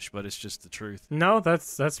selfish, but it's just the truth. No,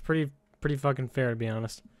 that's pretty fucking fair, to be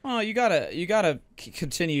honest. Well, you gotta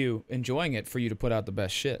continue enjoying it for you to put out the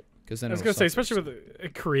best shit. Then I was gonna say, especially with a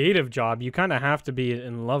creative job, you kind of have to be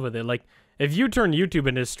in love with it. Like, if you turn YouTube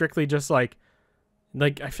into strictly just like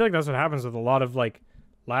I feel like that's what happens with a lot of like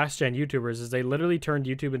last gen YouTubers is they literally turned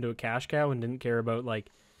YouTube into a cash cow and didn't care about like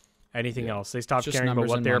anything else. They stopped caring about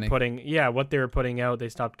what they were putting. Yeah, what they were putting out. They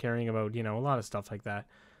stopped caring about a lot of stuff like that.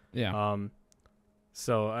 Yeah.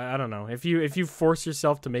 So I don't know if you force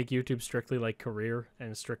yourself to make YouTube strictly like career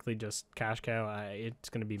and strictly just cash cow, it's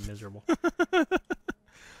gonna be miserable.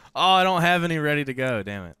 Oh, I don't have any ready to go.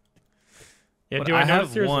 Damn it. Yeah, but do I have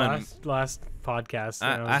notice yours one last podcast?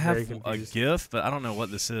 I have a GIF, but I don't know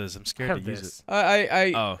what this is. I'm scared to use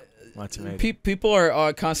it. My tomato. People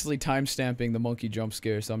are constantly timestamping the monkey jump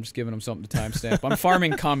scare, so I'm just giving them something to timestamp. I'm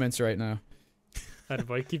farming comments right now. That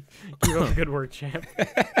boy, keep up good work, champ.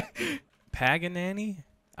 Paganani?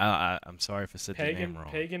 I'm sorry if I said your name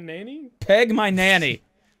wrong. Pagan nanny? Peg my nanny.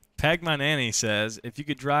 Peg my nanny says, if you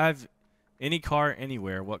could drive any car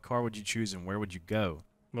anywhere, what car would you choose and where would you go?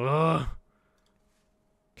 Ugh.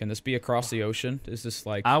 Can this be across the ocean? Is this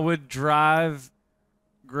like... I would drive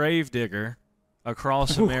Gravedigger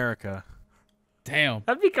across America. Damn.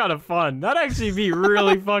 That'd be kind of fun. That'd actually be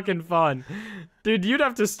really fucking fun. Dude, you'd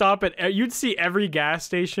have to stop at... You'd see every gas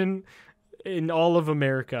station in all of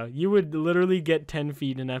America. You would literally get 10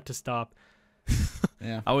 feet and have to stop.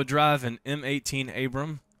 Yeah. I would drive an M18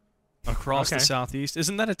 Abram across the southeast.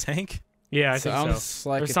 Isn't that a tank? Yeah, I think so.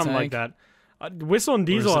 Like or something tank. like that. Whistle and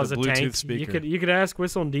Diesel has a Bluetooth tank. speaker? You could ask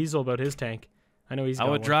Whistle and Diesel about his tank. I know he's got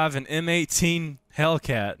I would one. drive an M18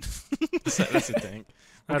 Hellcat. That's a tank.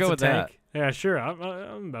 We'll go with tank. that. Yeah, sure.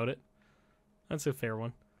 I'm about it. That's a fair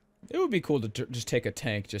one. It would be cool to just take a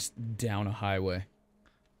tank just down a highway.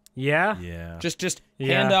 Yeah? Yeah. Just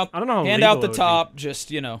Yeah. hand out I don't know how hand legal out the it would top, just,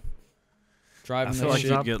 driving I the feel like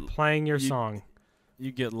shit. you'd get playing your song.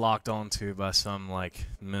 You get locked onto by some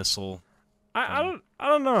missile. I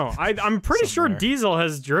don't know. I'm pretty sure somewhere. Diesel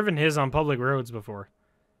has driven his on public roads before.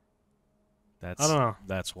 I don't know.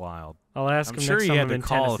 That's wild. I'll ask I'm him sure next he time had I'm to in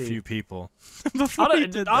call Tennessee. a few people. I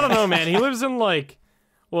don't know, man. He lives in I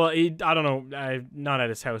don't know, not at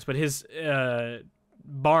his house, but his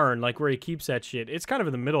barn, like where he keeps that shit, it's kind of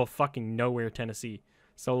in the middle of fucking nowhere, Tennessee.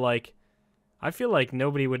 So like, I feel like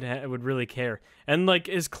nobody would really care. And like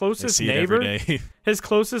his closest see it neighbor, every day. his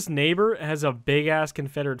closest neighbor has a big ass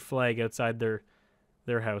Confederate flag outside their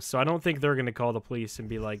house. So I don't think they're gonna call the police and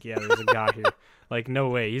be like, yeah, there's a guy here. Like, no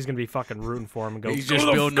way. He's gonna be fucking rooting for him and go, He's just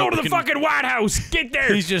building go up to the fucking White House. Get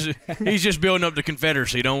there. He's just building up the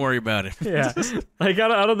Confederacy. Don't worry about it. Yeah. Like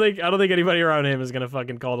I don't think anybody around him is gonna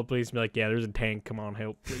fucking call the police and be like, yeah, there's a tank. Come on,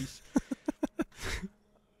 help, please.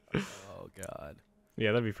 Oh God.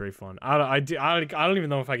 Yeah, that'd be pretty fun. I don't even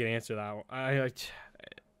know if I can answer that.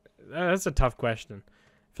 That's a tough question. I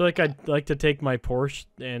feel like I'd like to take my Porsche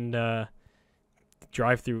and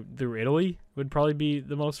drive through Italy. Would probably be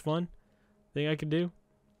the most fun thing I could do.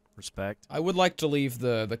 Respect. I would like to leave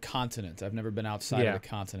the continent. I've never been outside Yeah. of the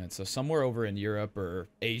continent, so somewhere over in Europe or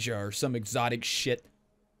Asia or some exotic shit.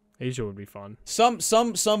 Asia would be fun. Some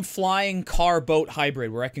flying car boat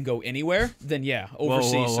hybrid where I can go anywhere. Then yeah,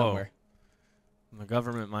 overseas whoa. somewhere. The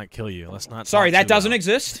government might kill you. Let's not. Sorry, talk that too doesn't loud.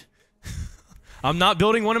 exist. I'm not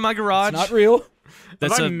building one in my garage. It's not real.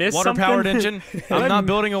 That's Have I a missed water-powered something? engine. I'm not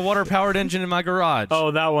building a water-powered engine in my garage.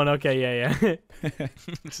 Oh, that one. Okay, yeah.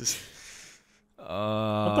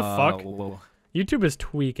 What the fuck? YouTube is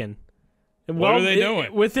tweaking. What are they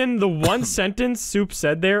doing? Within the one sentence Soup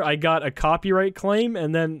said there, I got a copyright claim,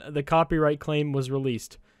 and then the copyright claim was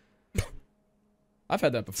released. I've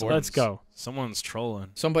had that So before. let's go. Someone's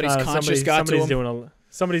trolling. Somebody's conscience got to him.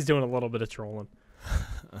 Somebody's doing a little bit of trolling.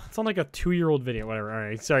 It's on like a 2-year-old video. Whatever. All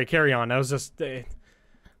right. Sorry. Carry on. That was just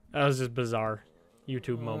bizarre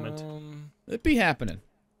YouTube moment. It be happening.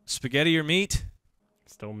 Spaghetti or meat?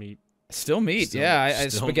 Still meat. Still meat. Still- yeah,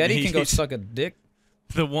 still spaghetti can go meat. suck a dick.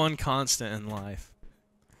 The one constant in life.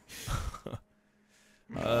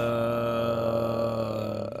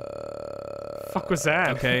 Fuck was that?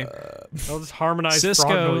 Okay. I'll just harmonize frog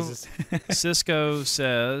Cisco. noises. Cisco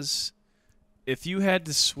says, if you had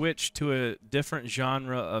to switch to a different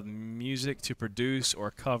genre of music to produce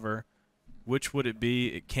or cover, which would it be?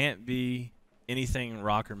 It can't be anything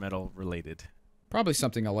rock or metal related. Probably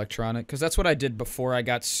something electronic, because that's what I did before I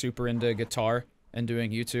got super into guitar and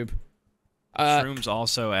doing YouTube. Shrooms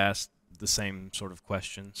also asked the same sort of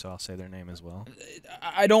question, so I'll say their name as well.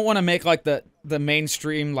 I don't want to make like the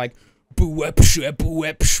mainstream like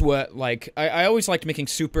boo-ep-shwa, like I always liked making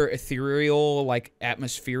super ethereal, like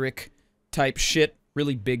atmospheric type shit,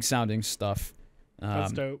 really big sounding stuff.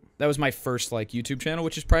 That's dope. That was my first like YouTube channel,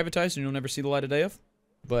 which is privatized and you'll never see the light of day of.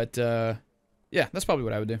 But yeah, that's probably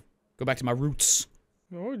what I would do. Go back to my roots.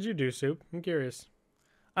 What would you do, Soup? I'm curious.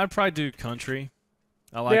 I'd probably do country.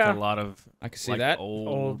 I like Yeah. a lot of I can see like that.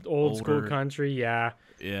 Old school older- country, yeah.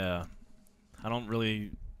 Yeah, I don't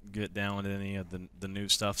really get down with any of the new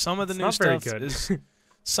stuff. Some of the It's new not very stuff good. is,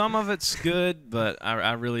 some of it's good, but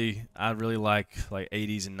I really like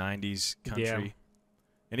 80s and 90s country, Yeah.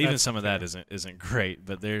 and even That's some of fair. that isn't great.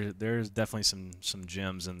 But there's definitely some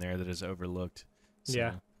gems in there that is overlooked. So,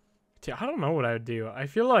 Yeah. I don't know what I would do. I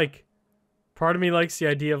feel like part of me likes the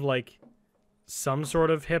idea of like some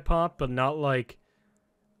sort of hip hop, but not like,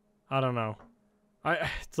 I don't know.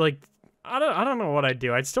 It's like I don't know what I'd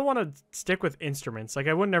do. I'd still want to stick with instruments. Like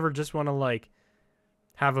I would never just want to like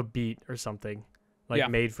have a beat or something like Yeah.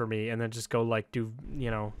 made for me and then just go like do,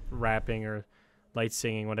 rapping or light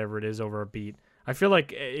singing, whatever it is, over a beat. I feel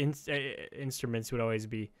like instruments would always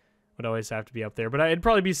have to be up there, but it'd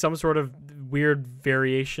probably be some sort of weird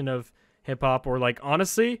variation of hip hop, or like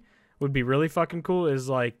honestly would be really fucking cool is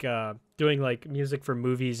like doing like music for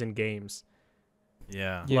movies and games.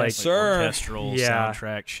 yeah, Yes, like sir. orchestral Yeah.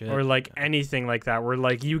 soundtrack shit, Or like anything like that, where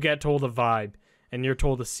like you get told a vibe and you're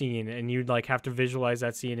told a scene and you like have to visualize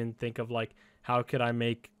that scene and think of like, how could I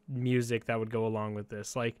make music that would go along with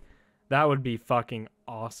this? Like that would be fucking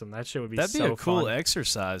awesome. That shit would be that'd be so a cool fun.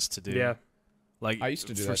 exercise to do. Yeah. Like I used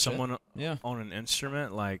to do for that shit. someone Yeah. on an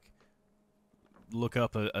instrument, like look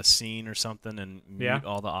up a scene or something and mute Yeah.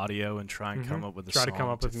 all the audio and try and come up with a Try song to come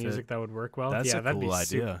up with fit. music that would work well. That's yeah, a that'd cool be idea.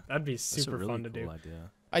 Super, that'd be That's a super really fun to cool do.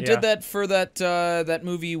 idea. I Yeah. did that for that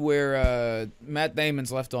movie where Matt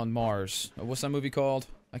Damon's left on Mars. What's that movie called?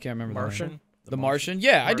 I can't remember. the name. Martian? The Martian?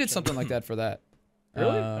 Yeah, I did Martian. something like that for that.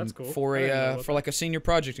 Really? That's cool. For I didn't know a about for like a senior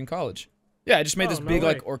project in college. Yeah, I just made Oh, this no big way.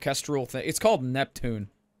 like orchestral thing. It's called Neptune.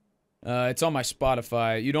 It's on my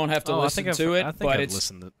Spotify. You don't have to Oh, listen I think to it, I've but it's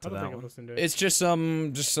listened to I don't that think I've one. listened to it. it's just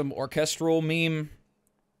some orchestral meme.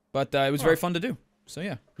 But it was very fun to do. So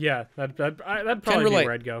yeah. Yeah, that'd probably be relate.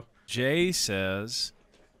 where I'd go. Jay says,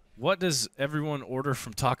 "What does everyone order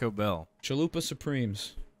from Taco Bell?" Chalupa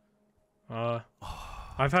Supremes.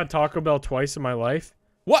 I've had Taco Bell twice in my life.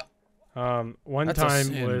 What? One That's a time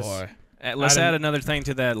sin, was boy. Let's add another thing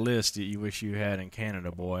to that list that you wish you had in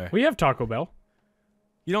Canada, boy. We have Taco Bell.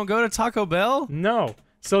 You don't go to Taco Bell? No.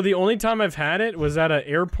 So the only time I've had it was at an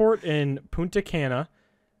airport in Punta Cana.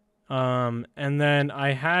 And then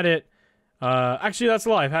I had it. Actually, that's a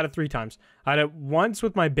lie. I've had it 3 times. I had it once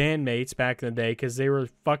with my bandmates back in the day because they were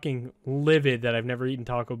fucking livid that I've never eaten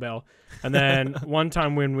Taco Bell. And then one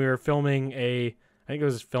time when we were filming I think it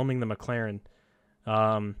was filming the McLaren.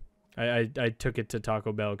 I took it to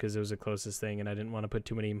Taco Bell because it was the closest thing, and I didn't want to put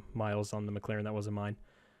too many miles on the McLaren that wasn't mine.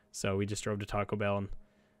 So we just drove to Taco Bell, and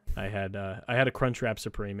I had a Crunchwrap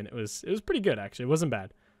Supreme, and it was pretty good actually. It wasn't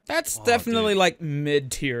bad. That's definitely like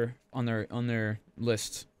mid tier on their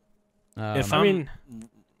list. Go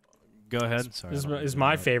ahead. Sorry. Is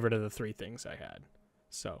my favorite of the 3 things I had.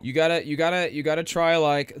 So you gotta try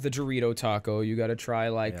like the Dorito taco. You gotta try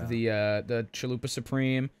like the Chalupa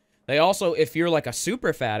Supreme. They also, if you're like a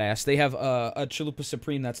super fat ass, they have a Chalupa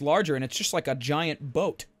Supreme that's larger, and it's just like a giant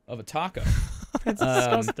boat of a taco. That's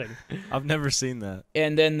disgusting. I've never seen that.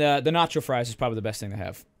 And then the nacho fries is probably the best thing to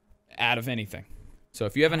have out of anything. So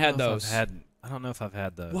if you haven't had those, I don't know if I've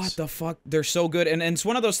had those. what the fuck? They're so good, and it's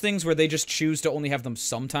one of those things where they just choose to only have them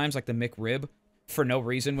sometimes, like the McRib, for no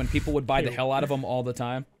reason, when people would buy the hell out of them all the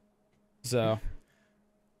time. So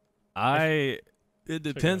it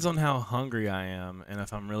depends on how hungry I am and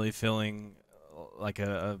if I'm really feeling like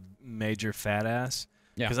a major fat ass.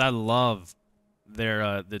 Yeah. Because I love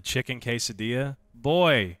their the chicken quesadilla.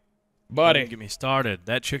 Boy, buddy, don't get me started.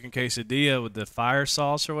 That chicken quesadilla with the fire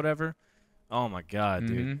sauce or whatever. Oh my god,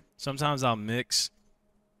 dude. Sometimes I'll mix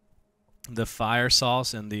the fire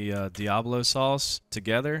sauce and the Diablo sauce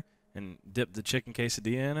together and dip the chicken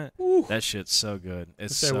quesadilla in it. Ooh. That shit's so good.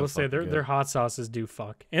 It's we'll say their hot sauces do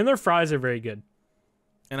fuck, and their fries are very good.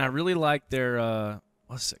 And I really like their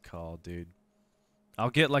what's it called, dude? I'll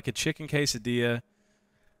get like a chicken quesadilla.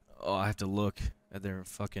 Oh, I have to look at their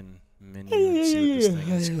fucking menu and see what this thing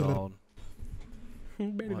is called.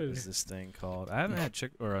 What is this thing called? I haven't had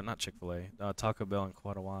not Chick-fil-A, Taco Bell in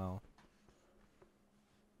quite a while.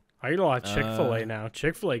 I eat a lot of Chick-fil-A now.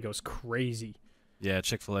 Chick-fil-A goes crazy. Yeah,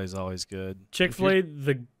 Chick-fil-A is always good. Chick-fil-A,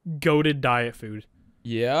 the goated diet food.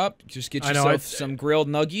 Yep. Just get yourself some grilled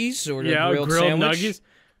nuggies or a grilled sandwich. Nuggies.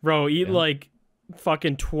 Bro, eat like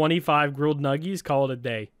fucking 25 grilled nuggies, call it a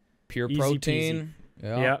day. Pure Easy protein.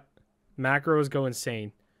 Yeah. Macros go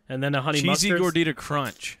insane. And then a honey Cheesy mustard. Gordita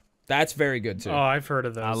Crunch. That's very good too. Oh, I've heard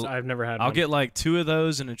of those. I've never had one. I'll get like 2 of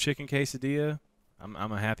those and a chicken quesadilla. I'm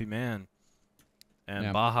a happy man.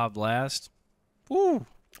 And Baja Blast. Woo.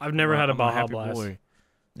 I've never had a Baja Blast. Boy.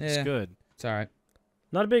 Yeah. It's good. It's all right.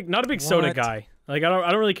 Not a big soda guy. Like I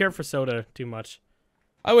don't really care for soda too much.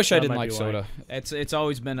 I wish I didn't like soda. It's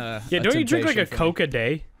always been a don't you drink like a Coke a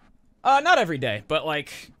day? Not every day, but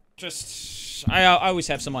like just I always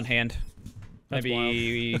have some on hand.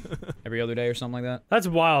 Maybe every other day or something like that. That's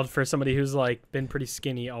wild for somebody who's like been pretty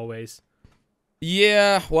skinny always.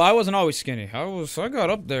 Yeah, well, I wasn't always skinny. I got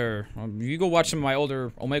up there. You go watch some of my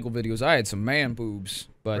older Omegle videos. I had some man boobs.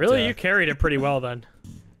 But really, you carried it pretty well then.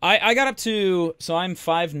 I got up to, so I'm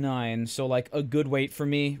 5'9", so like a good weight for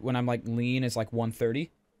me when I'm like lean is like 130.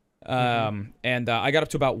 And I got up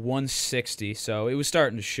to about 160, so it was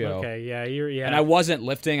starting to show. Okay, yeah. And I wasn't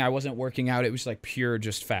lifting, I wasn't working out. It was like pure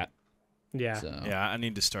just fat. Yeah. So. Yeah, I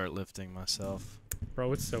need to start lifting myself.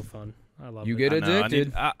 Bro, it's so fun. I love it. You get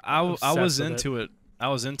addicted. I was into it. I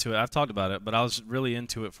was into it. I've talked about it, but I was really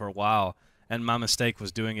into it for a while. And my mistake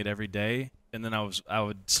was doing it every day. And then I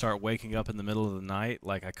would start waking up in the middle of the night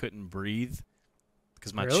like I couldn't breathe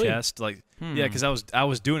because my chest yeah, because I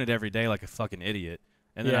was doing it every day like a fucking idiot.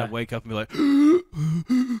 And then I'd wake up and be like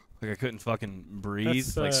like I couldn't fucking breathe,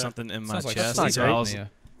 like something in my chest. Like so I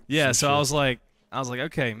was, so I was like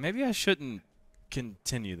okay, maybe I shouldn't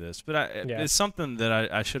continue this, but it's something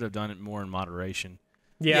that I should have done it more in moderation.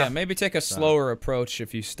 Yeah, maybe take a slower approach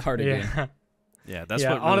if you start again. Yeah, that's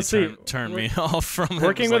what really honestly turned me off from it.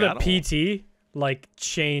 Working with a PT like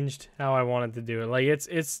changed how I wanted to do it. Like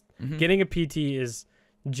it's getting a PT is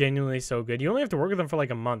genuinely so good. You only have to work with them for like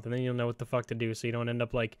a month, and then you'll know what the fuck to do, so you don't end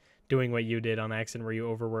up like doing what you did on accident, where you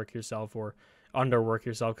overwork yourself or underwork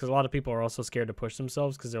yourself. Because a lot of people are also scared to push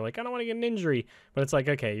themselves because they're like, I don't want to get an injury. But it's like,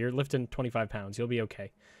 okay, you're lifting 25 pounds, you'll be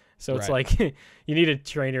okay. So it's like you need a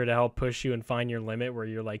trainer to help push you and find your limit where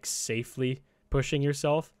you're like safely pushing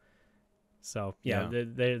yourself. So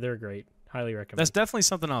they're great. Highly recommend. That's definitely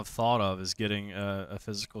something I've thought of, is getting a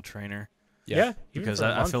physical trainer. Yeah, because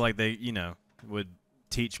I feel like they would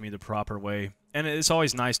teach me the proper way, and it's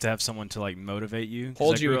always nice to have someone to like motivate you,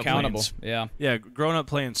 hold you accountable. Yeah, growing up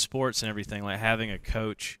playing sports and everything, like having a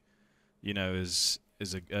coach, is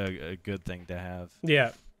a good thing to have.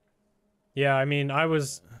 Yeah. Yeah, I mean, I've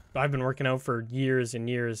been working out for years and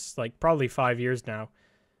years, like probably 5 years now,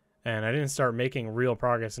 and I didn't start making real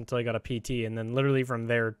progress until I got a PT, and then literally from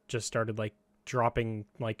there just started like dropping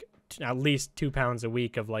like at least 2 pounds a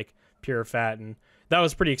week of like pure fat, and that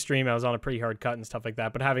was pretty extreme. I was on a pretty hard cut and stuff like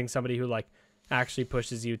that, but having somebody who like actually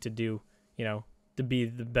pushes you to do, to be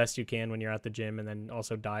the best you can when you're at the gym, and then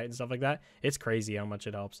also diet and stuff like that, it's crazy how much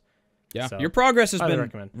it helps. Yeah, So, your progress has highly been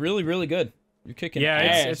recommend. really, really good. You're kicking Yeah,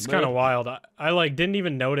 ass. it's kind of wild. I like didn't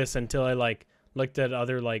even notice until I like looked at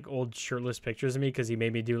other like old shirtless pictures of me, because he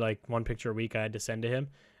made me do like one picture a week I had to send to him,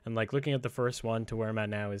 and like looking at the first one to where I'm at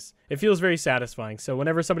now it feels very satisfying. So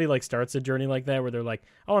whenever somebody like starts a journey like that where they're like,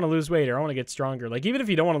 I want to lose weight or I want to get stronger, like even if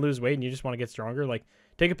you don't want to lose weight and you just want to get stronger, like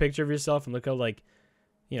take a picture of yourself and look how like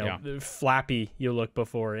flappy you look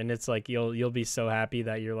before, and it's like you'll be so happy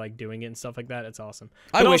that you're like doing it and stuff like that. It's awesome.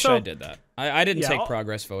 I But wish also, I did that. I didn't take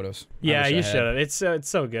progress photos. Yeah, you had. should have. It's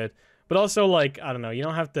so good. But also, like, I don't know, you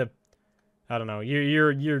don't have to. I don't know.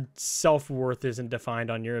 Your self-worth isn't defined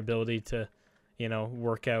on your ability to,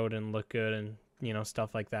 work out and look good and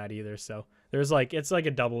stuff like that either. So there's like it's like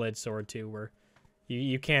a double-edged sword too, where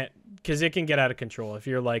you can't, because it can get out of control if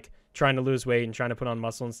you're like trying to lose weight and trying to put on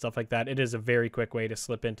muscle and stuff like that. It is a very quick way to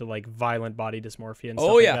slip into like violent body dysmorphia and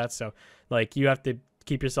stuff like that. So like you have to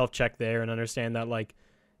keep yourself checked there and understand that like,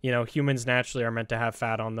 humans naturally are meant to have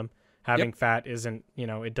fat on them. Having fat isn't,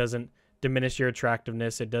 it doesn't diminish your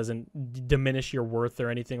attractiveness. It doesn't diminish your worth or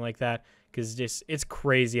anything like that. Because it's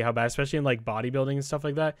crazy how bad, especially in like bodybuilding and stuff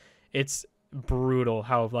like that. It's brutal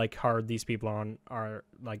how like hard these people are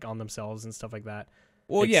like on themselves and stuff like that.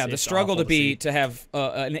 Well, the It's struggle awful to have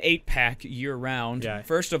an 8-pack year round. Yeah.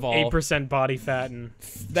 First of all, 8% body fat, and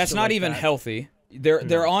that's shit not like even that. healthy.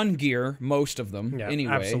 They're on gear, most of them, Yeah,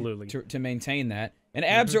 anyway. absolutely. To maintain that, and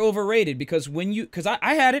abs are overrated because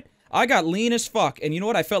I had it, I got lean as fuck, and you know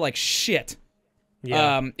what? I felt like shit.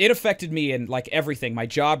 Yeah. It affected me in like everything. My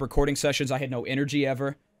job, recording sessions, I had no energy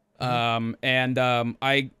ever. I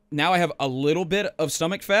have a little bit of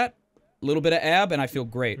stomach fat, a little bit of ab, and I feel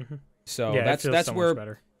great. So Yeah, it feels that's so much where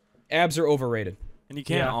better. abs are overrated. And you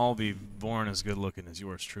can't Yeah. all be born as good looking as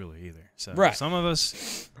yours truly either. So Right. some of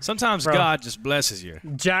us, sometimes Bro. God just blesses you.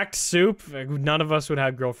 Jacked soup. None of us would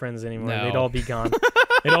have girlfriends anymore. No. They'd all be gone.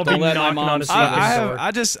 They'd all be Don't let my knocking mom on his see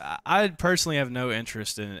fucking this. door. I personally have no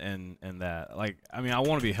interest in that. Like, I mean, I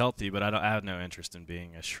want to be healthy, but I have no interest in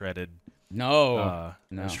being a shredded, No,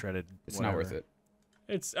 a shredded. it's not worth whatever. it.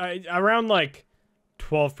 It's around like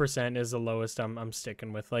 12% is the lowest I'm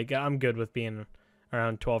sticking with. Like I'm good with being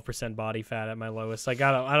around 12% body fat at my lowest. Like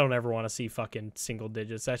I don't ever want to see fucking single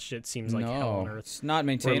digits. That shit seems like hell on No, earth. it's not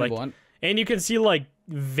maintainable. Like, and you can see like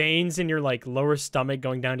veins in your like lower stomach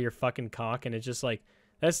going down to your fucking cock, and it's just like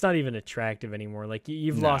that's not even attractive anymore. Like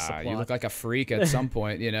you've lost the plot. You look like a freak at some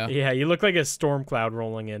point, you know. Yeah, you look like a storm cloud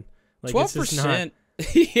rolling in. Like 12%.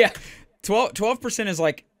 Yeah, 12% is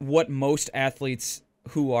like what most athletes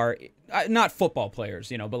who are not football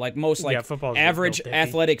players, but like most like football's average real picky.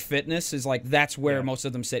 athletic fitness is like that's where Yeah. most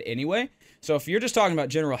of them sit anyway. So if you're just talking about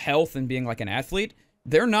general health and being like an athlete,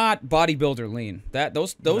 they're not bodybuilder lean.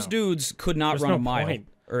 Those No. dudes could not There's run no a mile point.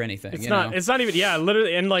 or anything. It's you not. know? It's not even. Yeah,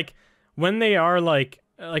 literally. And like when they are like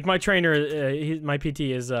my trainer, my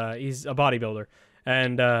PT is he's a bodybuilder,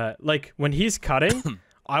 and like when he's cutting,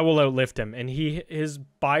 I will outlift him, and his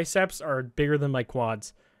biceps are bigger than my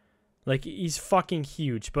quads. Like he's fucking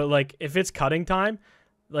huge. But like if it's cutting time,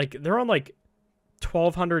 like they're on like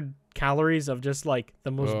 1,200 calories of just like the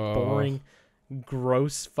most boring,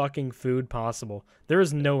 gross fucking food possible. There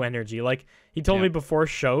is no energy. Like he told me before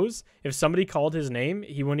shows, if somebody called his name,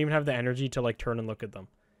 he wouldn't even have the energy to like turn and look at them.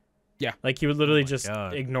 Yeah. Like he would literally my just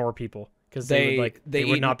God. ignore people because They they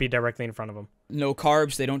would eat- not be directly in front of them. No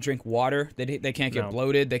carbs. They don't drink water. They can't get No.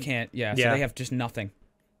 bloated. They can't. Yeah. So Yeah. they have just nothing.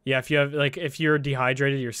 Yeah, if you're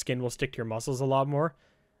dehydrated, your skin will stick to your muscles a lot more.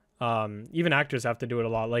 Even actors have to do it a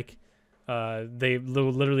lot. Like they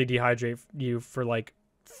literally dehydrate you for like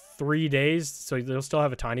 3 days, so they'll still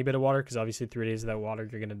have a tiny bit of water because obviously 3 days of that water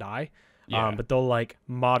you're gonna die. Yeah. But they'll like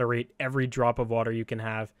moderate every drop of water you can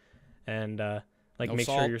have, and like No make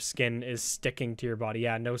salt? sure your skin is sticking to your body.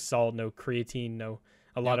 Yeah, no salt, no creatine, no.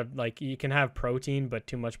 A lot of like you can have protein, but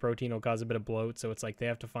too much protein will cause a bit of bloat. So it's like they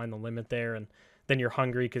have to find the limit there, and then you're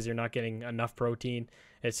hungry because you're not getting enough protein.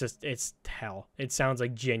 It's hell. It sounds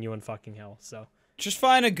like genuine fucking hell. So Just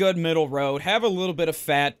find a good middle road. Have a little bit of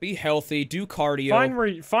fat. Be healthy. Do cardio. find where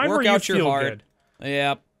you work out your feel heart. good.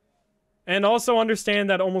 Yeah. And also understand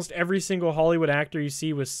that almost every single Hollywood actor you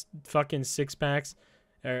see with fucking six packs,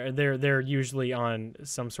 they're usually on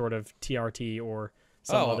some sort of TRT or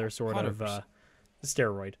some Oh, other sort of 100%.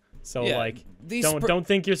 steroid. So Yeah, like, these don't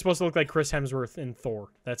think you're supposed to look like Chris Hemsworth in Thor.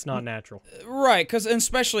 That's not natural. Right, because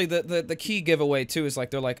especially the key giveaway too is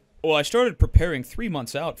like they're like, well, I started preparing 3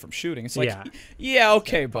 months out from shooting. It's like, yeah,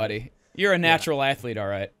 okay, buddy, you're a natural athlete, all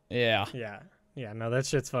right. Yeah. Yeah. No, that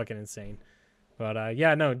shit's fucking insane. But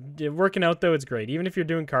yeah, no, working out though, it's great. Even if you're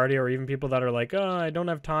doing cardio, or even people that are like, oh, I don't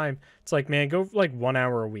have time. It's like, man, go like 1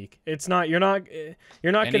 hour a week. It's not, you're not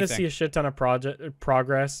gonna see a shit ton of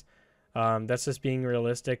progress. That's just being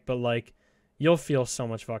realistic. But like, you'll feel so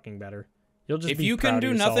much fucking better. You'll just if you can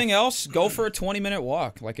do nothing else, go for a 20-minute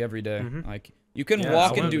walk like every day. Like you can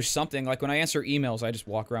walk and do something. Like when I answer emails, I just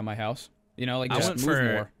walk around my house. You know, like just move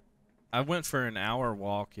more. I went for an hour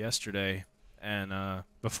walk yesterday, and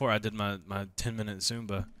before I did my 10-minute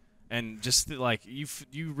Zumba, and just like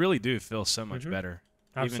you really do feel so much better.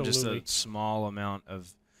 Absolutely. Even just a small amount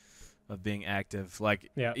of being active.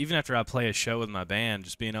 Like even after I play a show with my band,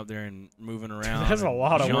 just being up there and moving around. That's a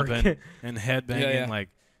lot of work. And headbanging, like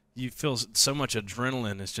you feel so much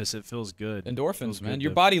adrenaline. It's just it feels good. Endorphins, man.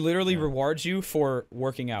 Your body literally rewards you for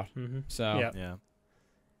working out. So yeah.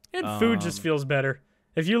 And food just feels better.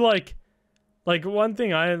 If you like one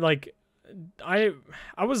thing I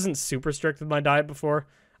wasn't super strict with my diet before.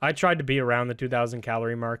 I tried to be around the 2,000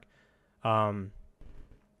 calorie mark.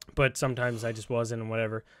 But sometimes I just wasn't and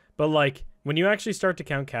whatever. But like when you actually start to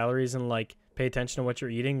count calories and like pay attention to what you're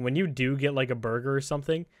eating, when you do get like a burger or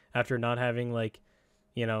something after not having like,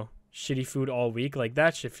 you know, shitty food all week, like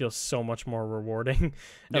that shit feels so much more rewarding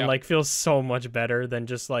and like feels so much better than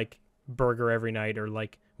just like burger every night or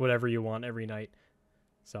like whatever you want every night.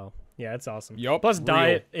 So yeah, it's awesome. Plus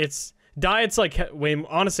diet's like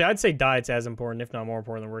honestly, I'd say diet's as important, if not more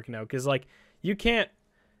important than working out. Cause like you cannot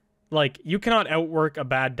outwork a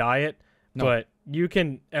bad diet, but you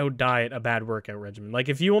can out diet a bad workout regimen. Like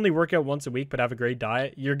if you only work out once a week but have a great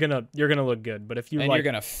diet, you're gonna look good. But if you you're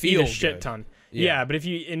gonna feel eat a shit ton, but if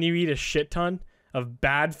you eat a shit ton of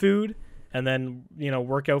bad food and then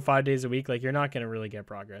work out 5 days a week, like you're not gonna really get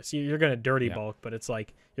progress. You're gonna dirty bulk, but it's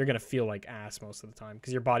like you're gonna feel like ass most of the time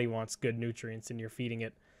because your body wants good nutrients and you're feeding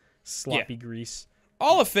it sloppy grease.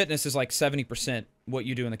 All of fitness is like 70% what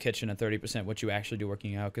you do in the kitchen and 30% what you actually do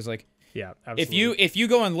working out. Because like, absolutely. if you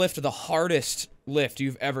go and lift the hardest lift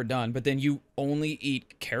you've ever done, but then you only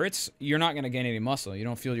eat carrots, you're not gonna gain any muscle. You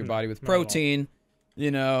don't fuel your body with protein,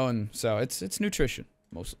 and so it's nutrition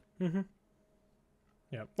mostly.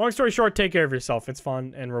 Yeah. Long story short, take care of yourself. It's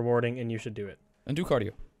fun and rewarding, and you should do it. And do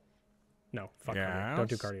cardio. No, fuck cardio. Don't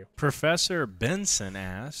do cardio. Professor Benson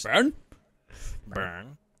asks,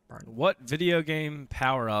 Burn. What video game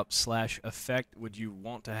power-up / effect would you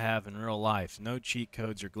want to have in real life? No cheat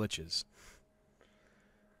codes or glitches.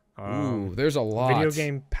 Ooh, there's a lot. Video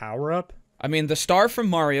game power-up? I mean, the star from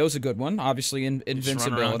Mario is a good one. Obviously,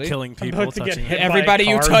 invincibility. Killing people, touching everybody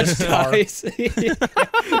you touch dies.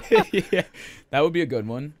 Yeah, that would be a good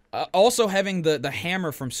one. Also, having the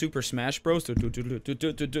hammer from Super Smash Bros. That would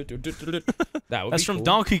That's be from cool.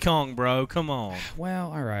 Donkey Kong, bro. Come on.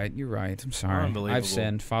 Well, all right. You're right. I'm sorry. Unbelievable. I've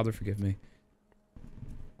sinned. Father, forgive me.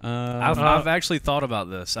 I've actually thought about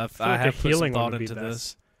this. I have put some thought into best.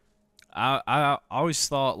 this. I always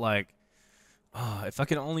thought like, if I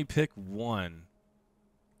could only pick one.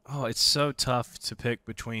 Oh, it's so tough to pick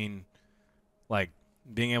between, like,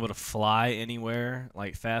 being able to fly anywhere,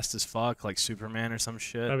 like fast as fuck, like Superman or some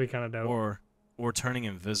shit. That'd be kind of dope. Or turning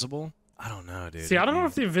invisible. I don't know, dude. See, I don't know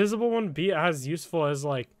if the invisible one would be as useful as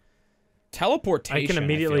like teleportation. I can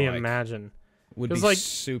immediately feel like imagine. Would be like,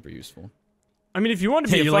 super useful. I mean, if you want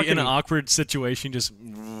to be you're like in an awkward situation, just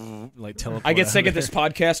like teleport. I get sick of this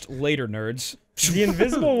podcast later, nerds. The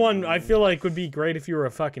invisible one, I feel like would be great if you were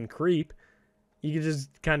a fucking creep. You could just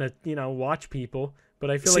kind of, watch people. But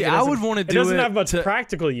I feel like I would want to do it. It doesn't have much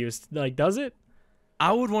practical use. Like, does it?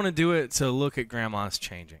 I would want to do it to look at grandma's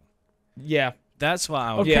changing. Yeah. That's why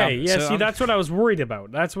I would. Okay, yeah, so see, that's what I was worried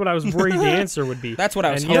about. That's what I was worried the answer would be. That's what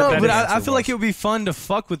I was hoping. No, but I feel like it would be fun to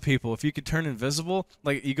fuck with people if you could turn invisible.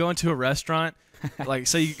 Like, you go into a restaurant, like,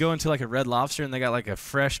 say you go into, like, a Red Lobster and they got, like, a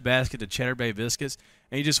fresh basket of Cheddar Bay biscuits,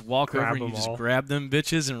 and you just walk over and you just grab them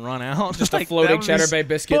bitches and run out. Just a floating Cheddar Bay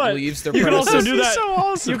biscuit leaves their You could premises. also do that. So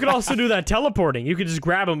awesome. You could also do that teleporting. You could just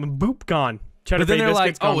grab them and boop, gone. Cheddar But then Bay they're like,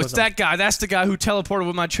 biscuits, gone oh, with it's them. that guy. That's the guy who teleported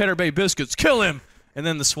with my Cheddar Bay biscuits. Kill him. And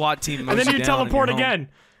then the SWAT team mows And then you down teleport and you're home. again.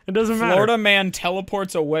 It doesn't matter. Florida man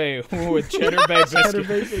teleports away with Cheddar Bay Cheddar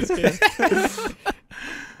biscuits. Bay biscuits.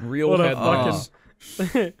 Real What a headlines.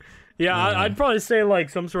 fucking... Yeah, I'd probably say like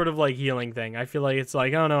some sort of like healing thing. I feel like it's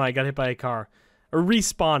like, oh no, I got hit by a car. Or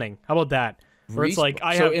respawning. How about that? Where it's like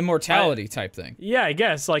I have immortality type thing. Yeah, I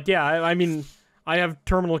guess. Like, yeah, I mean, I have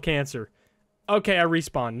terminal cancer. Okay, I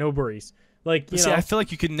respawn. No worries. Like, But you see, know. I feel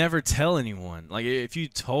like you could never tell anyone. Like, if you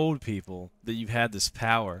told people that you had this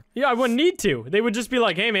power. Yeah, I wouldn't need to. They would just be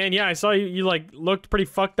like, "Hey, man, yeah, I saw you like looked pretty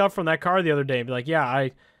fucked up from that car the other day." And be like, "Yeah,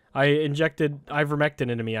 I injected ivermectin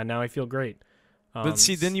into me, and now I feel great." But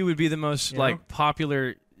see, then you would be the most, like, know?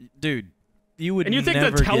 popular... Dude, you would And you think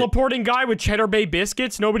never the get... teleporting guy with Cheddar Bay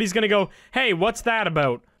biscuits? Nobody's gonna go, "Hey, what's that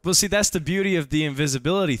about?" Well, see, that's the beauty of the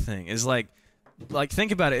invisibility thing. Is like,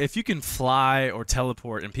 think about it. If you can fly or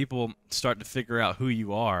teleport and people start to figure out who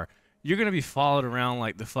you are, you're going to be followed around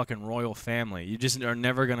like the fucking royal family. You just are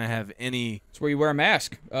never going to have any... It's where you wear a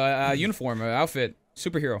mask, uniform, outfit,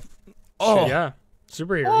 superhero. Oh! Yeah,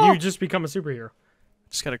 superhero. You just become a superhero.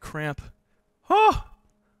 Just got a cramp. Oh!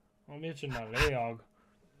 I'm itching my leg.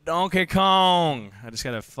 Donkey Kong! I just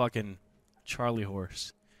got a fucking Charlie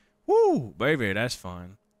horse. Woo! Baby, that's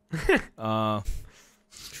fun.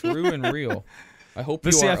 True and real. I hope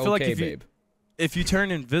But you see, are I feel like okay, if you- babe. If you turn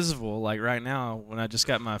invisible, like right now, when I just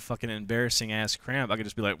got my fucking embarrassing ass cramp, I could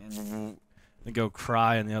just be like, and go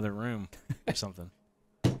cry in the other room or something.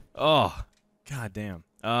 Oh, god damn.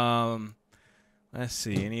 Let's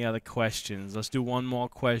see. Any other questions? Let's do one more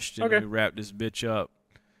question. Okay. We wrap this bitch up.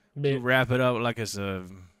 We wrap it up like it's a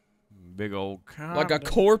big old Like a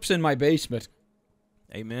corpse in my basement.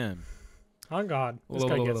 Amen. Oh God, this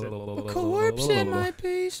guy gets it. A corpse in my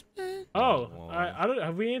basement. Oh, I don't.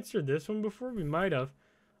 Have we answered this one before? We might have.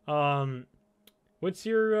 What's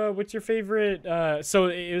your favorite? So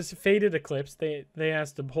it was Faded Eclipse. They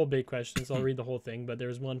asked a whole big question, so I'll read the whole thing. But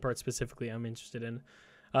there's one part specifically I'm interested in.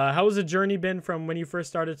 How has the journey been from when you first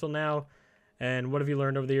started till now? And what have you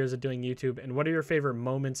learned over the years of doing YouTube? And what are your favorite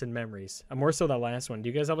moments and memories? More so that last one. Do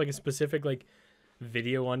you guys have like a specific like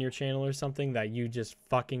video on your channel or something that you just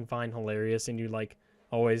fucking find hilarious and you like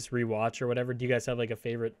always rewatch or whatever? Do you guys have like a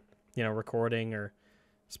favorite, recording or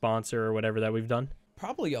sponsor or whatever that we've done?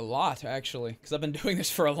 Probably a lot, actually, because I've been doing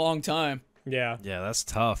this for a long time. Yeah. Yeah, that's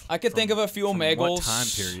tough. I could think of a few Omegals. What time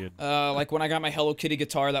period? Like when I got my Hello Kitty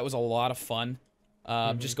guitar, that was a lot of fun.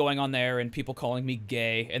 Just going on there and people calling me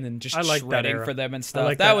gay and then just I like that shredding era. for them and I stuff.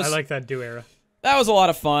 like that was I like that do era. that was a lot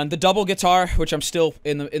of fun. The double guitar, which I'm still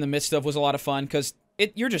in the midst of, was a lot of fun because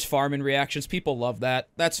you're just farming reactions. People love that.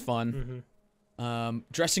 That's fun.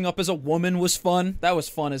 Dressing up as a woman was fun. That was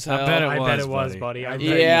fun as hell. I bet it was, buddy. I bet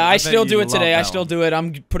you- Yeah, I still do you it today. love I that still one. do it.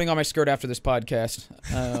 I'm putting on my skirt after this podcast.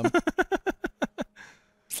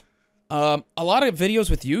 A lot of videos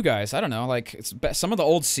with you guys. I don't know, like some of the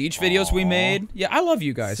old Siege videos we made. Yeah, I love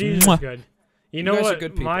you guys. Siege is Mwah. good. You know guys are what?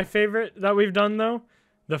 good people. My favorite that we've done though,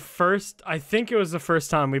 I think it was the first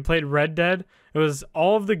time we played Red Dead. It was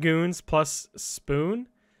all of the goons plus Spoon.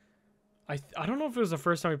 I don't know if it was the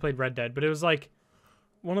first time we played Red Dead, but it was like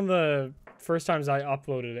one of the first times I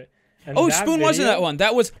uploaded it. And Oh, that Spoon wasn't video- that one.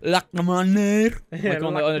 That was La Commander. Yeah, Like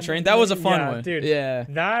on La the train. That was a fun Yeah, one. dude. Yeah.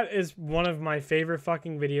 That is one of my favorite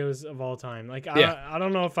fucking videos of all time. Like, Yeah. I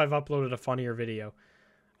don't know if I've uploaded a funnier video.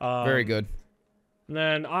 Very good. And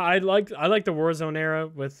then I like the Warzone era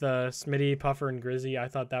with Smitty, Puffer, and Grizzy. I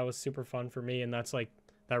thought that was super fun for me, and that's like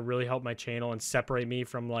that really helped my channel and separate me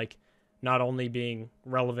from like not only being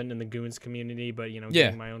relevant in the Goons community, but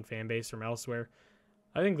getting my own fan base from elsewhere.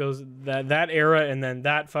 I think that era and then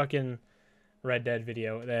that fucking Red Dead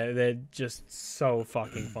video, they're just so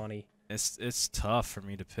fucking funny. It's tough for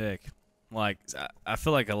me to pick. Like I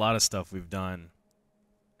feel like a lot of stuff we've done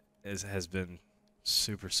has been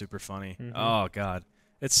super super funny. Oh god,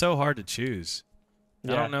 it's so hard to choose.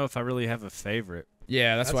 I Yeah. don't know if I really have a favorite.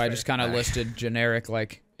 Yeah, that's why I fair. just kind of listed generic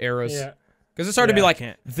like eras. Yeah, Because it's hard to be Yeah. like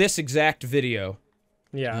Can't- this exact video.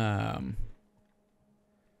 yeah.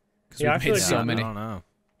 Because Yeah, I we've feel made like so I many. don't know.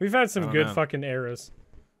 We've had I some don't good know. fucking eras.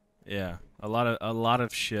 Yeah, a lot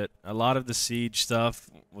of shit. A lot of the Siege stuff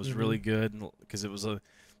was really good because it was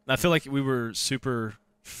I feel like we were super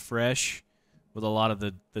fresh with a lot of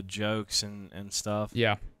the jokes and stuff.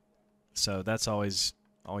 Yeah. So that's always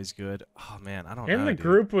good. Oh man, I don't know. And the dude.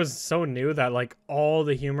 group was so new that like all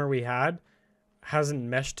the humor we had hasn't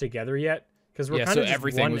meshed together yet. Because we're Yeah, kind so of just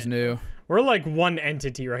everything one, was new. We're like one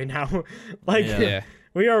entity right now. Like Yeah.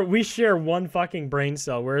 Yeah. we share one fucking brain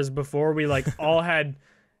cell, whereas before we like all had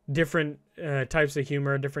different types of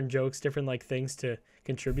humor, different jokes, different like things to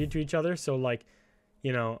contribute to each other. So like,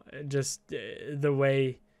 just the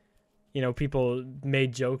way people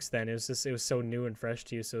made jokes then, it was so new and fresh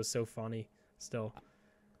to you, so it was so funny still.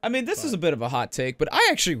 I mean, this is a bit of a hot take, but I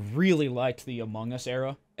actually really liked the Among Us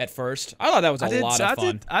era at first. I thought that was a lot of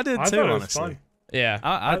fun. I did I too, thought it was honestly. fun.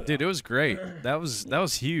 Yeah. Dude, it was great. That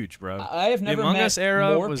was huge, bro. I have never Among met Us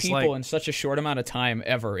era more was people like- in such a short amount of time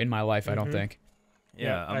ever in my life, I don't think. Yeah,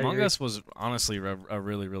 Yeah, I Among agree. Us was honestly a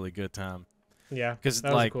really really good time. Yeah, Because that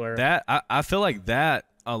was a like cool era. that, I feel like that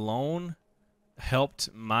alone helped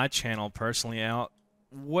my channel personally out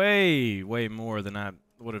way more than I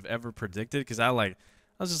would have ever predicted. Because I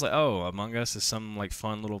was just like, oh, Among Us is some like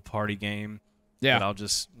fun little party game. Yeah. That I'll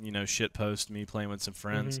just shit post me playing with some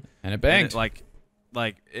friends. And it And banged. like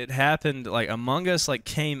it happened, like Among Us like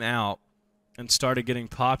came out and started getting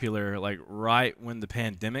popular like right when the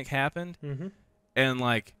pandemic happened. And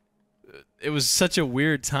like it was such a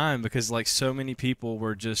weird time because like so many people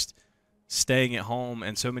were just staying at home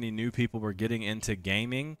and so many new people were getting into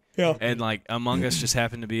gaming. Yeah. And like Among Us just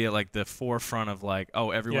happened to be at like the forefront of like, oh,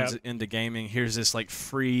 everyone's Yep. into gaming. Here's this like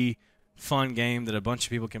free fun game that a bunch of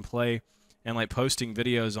people can play. And like posting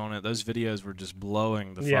videos on it, those videos were just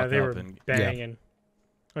blowing the Yeah, fuck they up. were And banging.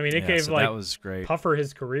 I mean, it yeah, gave so like that was great. Puffer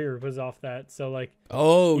his career was off that. So like,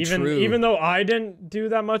 Oh, even true. even though I didn't do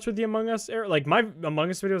that much with the Among Us era, like my Among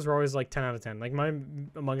Us videos were always like 10 out of 10. Like my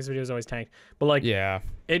Among Us videos always tanked. But like, yeah.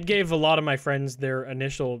 it gave a lot of my friends their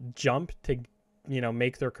initial jump to,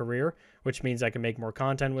 make their career, which means I can make more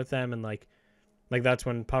content with them. And like that's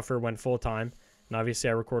when Puffer went full time. And obviously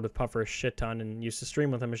I record with Puffer a shit ton and used to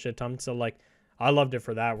stream with him a shit ton. So like, I loved it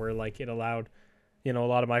for that, where like it allowed, a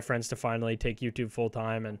lot of my friends to finally take YouTube full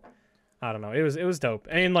time. And I don't know, it was dope.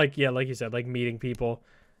 And like, yeah, like you said, like meeting people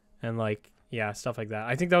and like, yeah, stuff like that.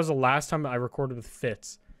 I think that was the last time I recorded with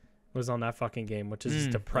Fitz, was on that fucking game, which is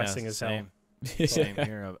depressing as hell. Same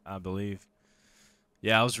here, I believe.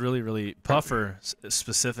 Yeah, I was really Puffer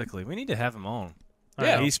specifically. We need to have him on. I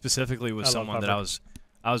know. He specifically was I love someone that Puffer.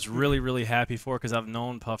 I was really happy for because I've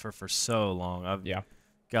known Puffer for so long.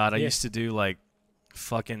 God, I Yeah. used to do like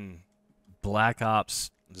fucking Black Ops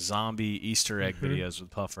zombie Easter egg Mhm. videos with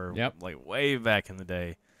Puffer, Yep. like way back in the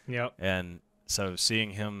day. Yep. And so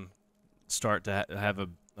seeing him start to have a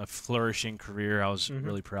flourishing career, I was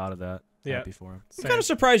really proud of that. Yeah. Happy for him. I'm kind of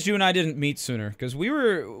surprised you and I didn't meet sooner, because we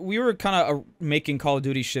were kind of making Call of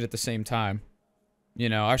Duty shit at the same time.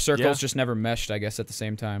 Our circles just never meshed, I guess, at the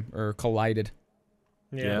same time, or collided.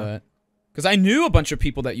 Yeah. Because I knew a bunch of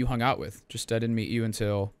people that you hung out with, just I didn't meet you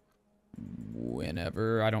until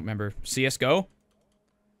whenever, I don't remember. CS:GO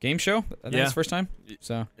game show. I think it's the first time.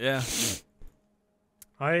 So Yeah.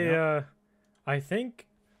 I think,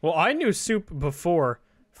 well, I knew Soup before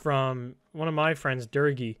from one of my friends,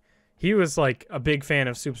 Durgy. He was like a big fan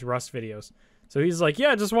of Soup's Rust videos. So he's like,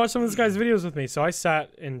 yeah, just watch some of this guy's videos with me. So I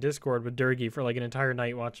sat in Discord with Durgy for like an entire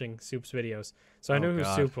night watching Soup's videos. So I knew who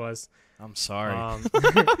God. Soup was. I'm sorry. I'm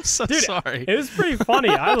so dude, sorry. It was pretty funny.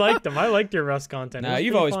 I liked him. I liked your Rust content. nah,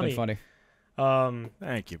 you've always been funny.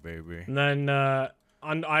 Thank you, baby. And then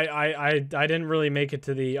I didn't really make it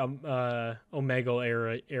to the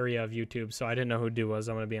Omegle area of YouTube, so I didn't know who Du was.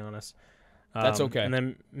 I'm gonna be honest. That's okay. And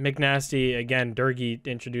then McNasty again, Durgy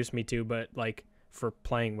introduced me to, but like for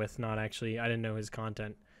playing with, not actually. I didn't know his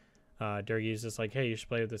content. Durgy's just like, hey, you should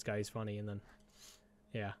play with this guy. He's funny. And then,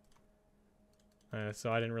 yeah.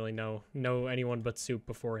 So I didn't really know anyone but Soup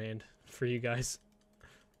beforehand for you guys.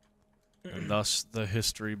 And thus the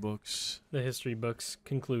history books. The history books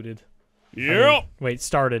concluded. Yeah. Wait,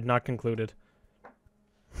 started, not concluded.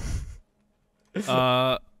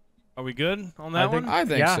 Are we good on that one? I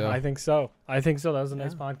think yeah, so. I think so. That was a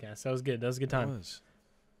nice Yeah. podcast. That was good. That was a good It time. was.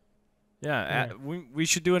 Yeah, Yeah. we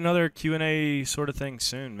should do another Q&A sort of thing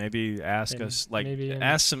soon. Maybe ask Maybe- us, like, maybe in-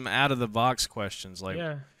 ask some out-of-the-box questions, like,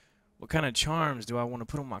 Yeah. what kind of charms do I want to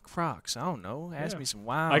put on my Crocs? I don't know. Ask Yeah. me some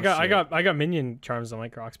wild I shit. got minion charms on my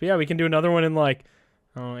Crocs. But yeah, we can do another one in like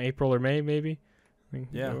April or May maybe. We can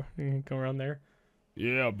Yeah. go around there.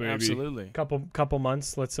 Yeah, baby. Absolutely. Couple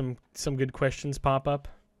months. Let some good questions pop up.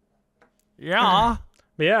 Yeah.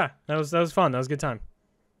 But yeah, that was fun. That was a good time.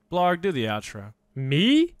 Blarg, do the outro.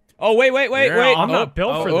 Me? Oh, wait. Yeah, I'm not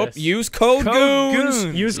built for this. Use code GOONS.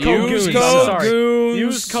 Use code Use GOONS. code Sorry. GOONS.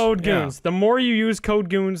 Use code Yeah. GOONS. The more you use code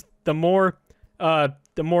GOONS, the more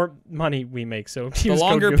money we make. So The use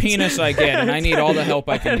longer code GOONS. penis I get, and I need all the help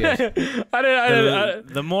I can get.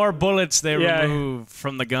 The more bullets they Yeah. remove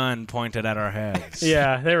from the gun pointed at our heads.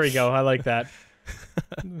 Yeah, there we go. I like that.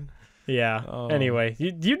 Yeah. Oh. Anyway,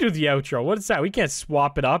 you do the outro. What is that? We can't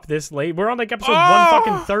swap it up this late. We're on like episode Oh!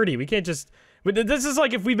 130. We can't just. This is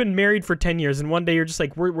like if we've been married for 10 years and one day you're just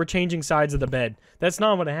like we're changing sides of the bed. That's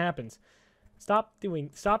not what happens. Stop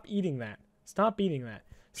eating that. Stop eating that.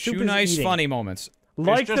 Soup Two is nice eating. funny moments.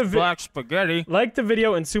 Like it's just the black spaghetti. like the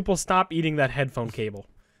video and Soup will stop eating that headphone cable.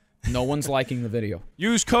 No one's liking the video.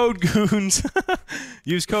 Use code GOONS.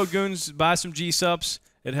 Use code GOONS. Buy some G-Subs.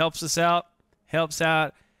 It helps us out. Helps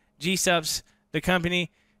out G-Subs, the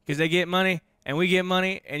company, because they get money, and we get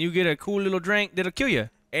money, and you get a cool little drink that'll kill you.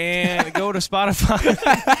 And go to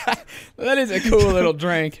Spotify. That is a cool little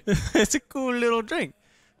drink. It's a cool little drink.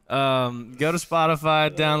 Go to Spotify,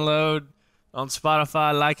 download on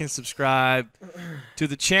Spotify, like and subscribe to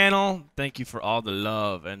the channel. Thank you for all the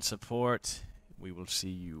love and support. We will see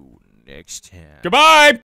you next time. Goodbye.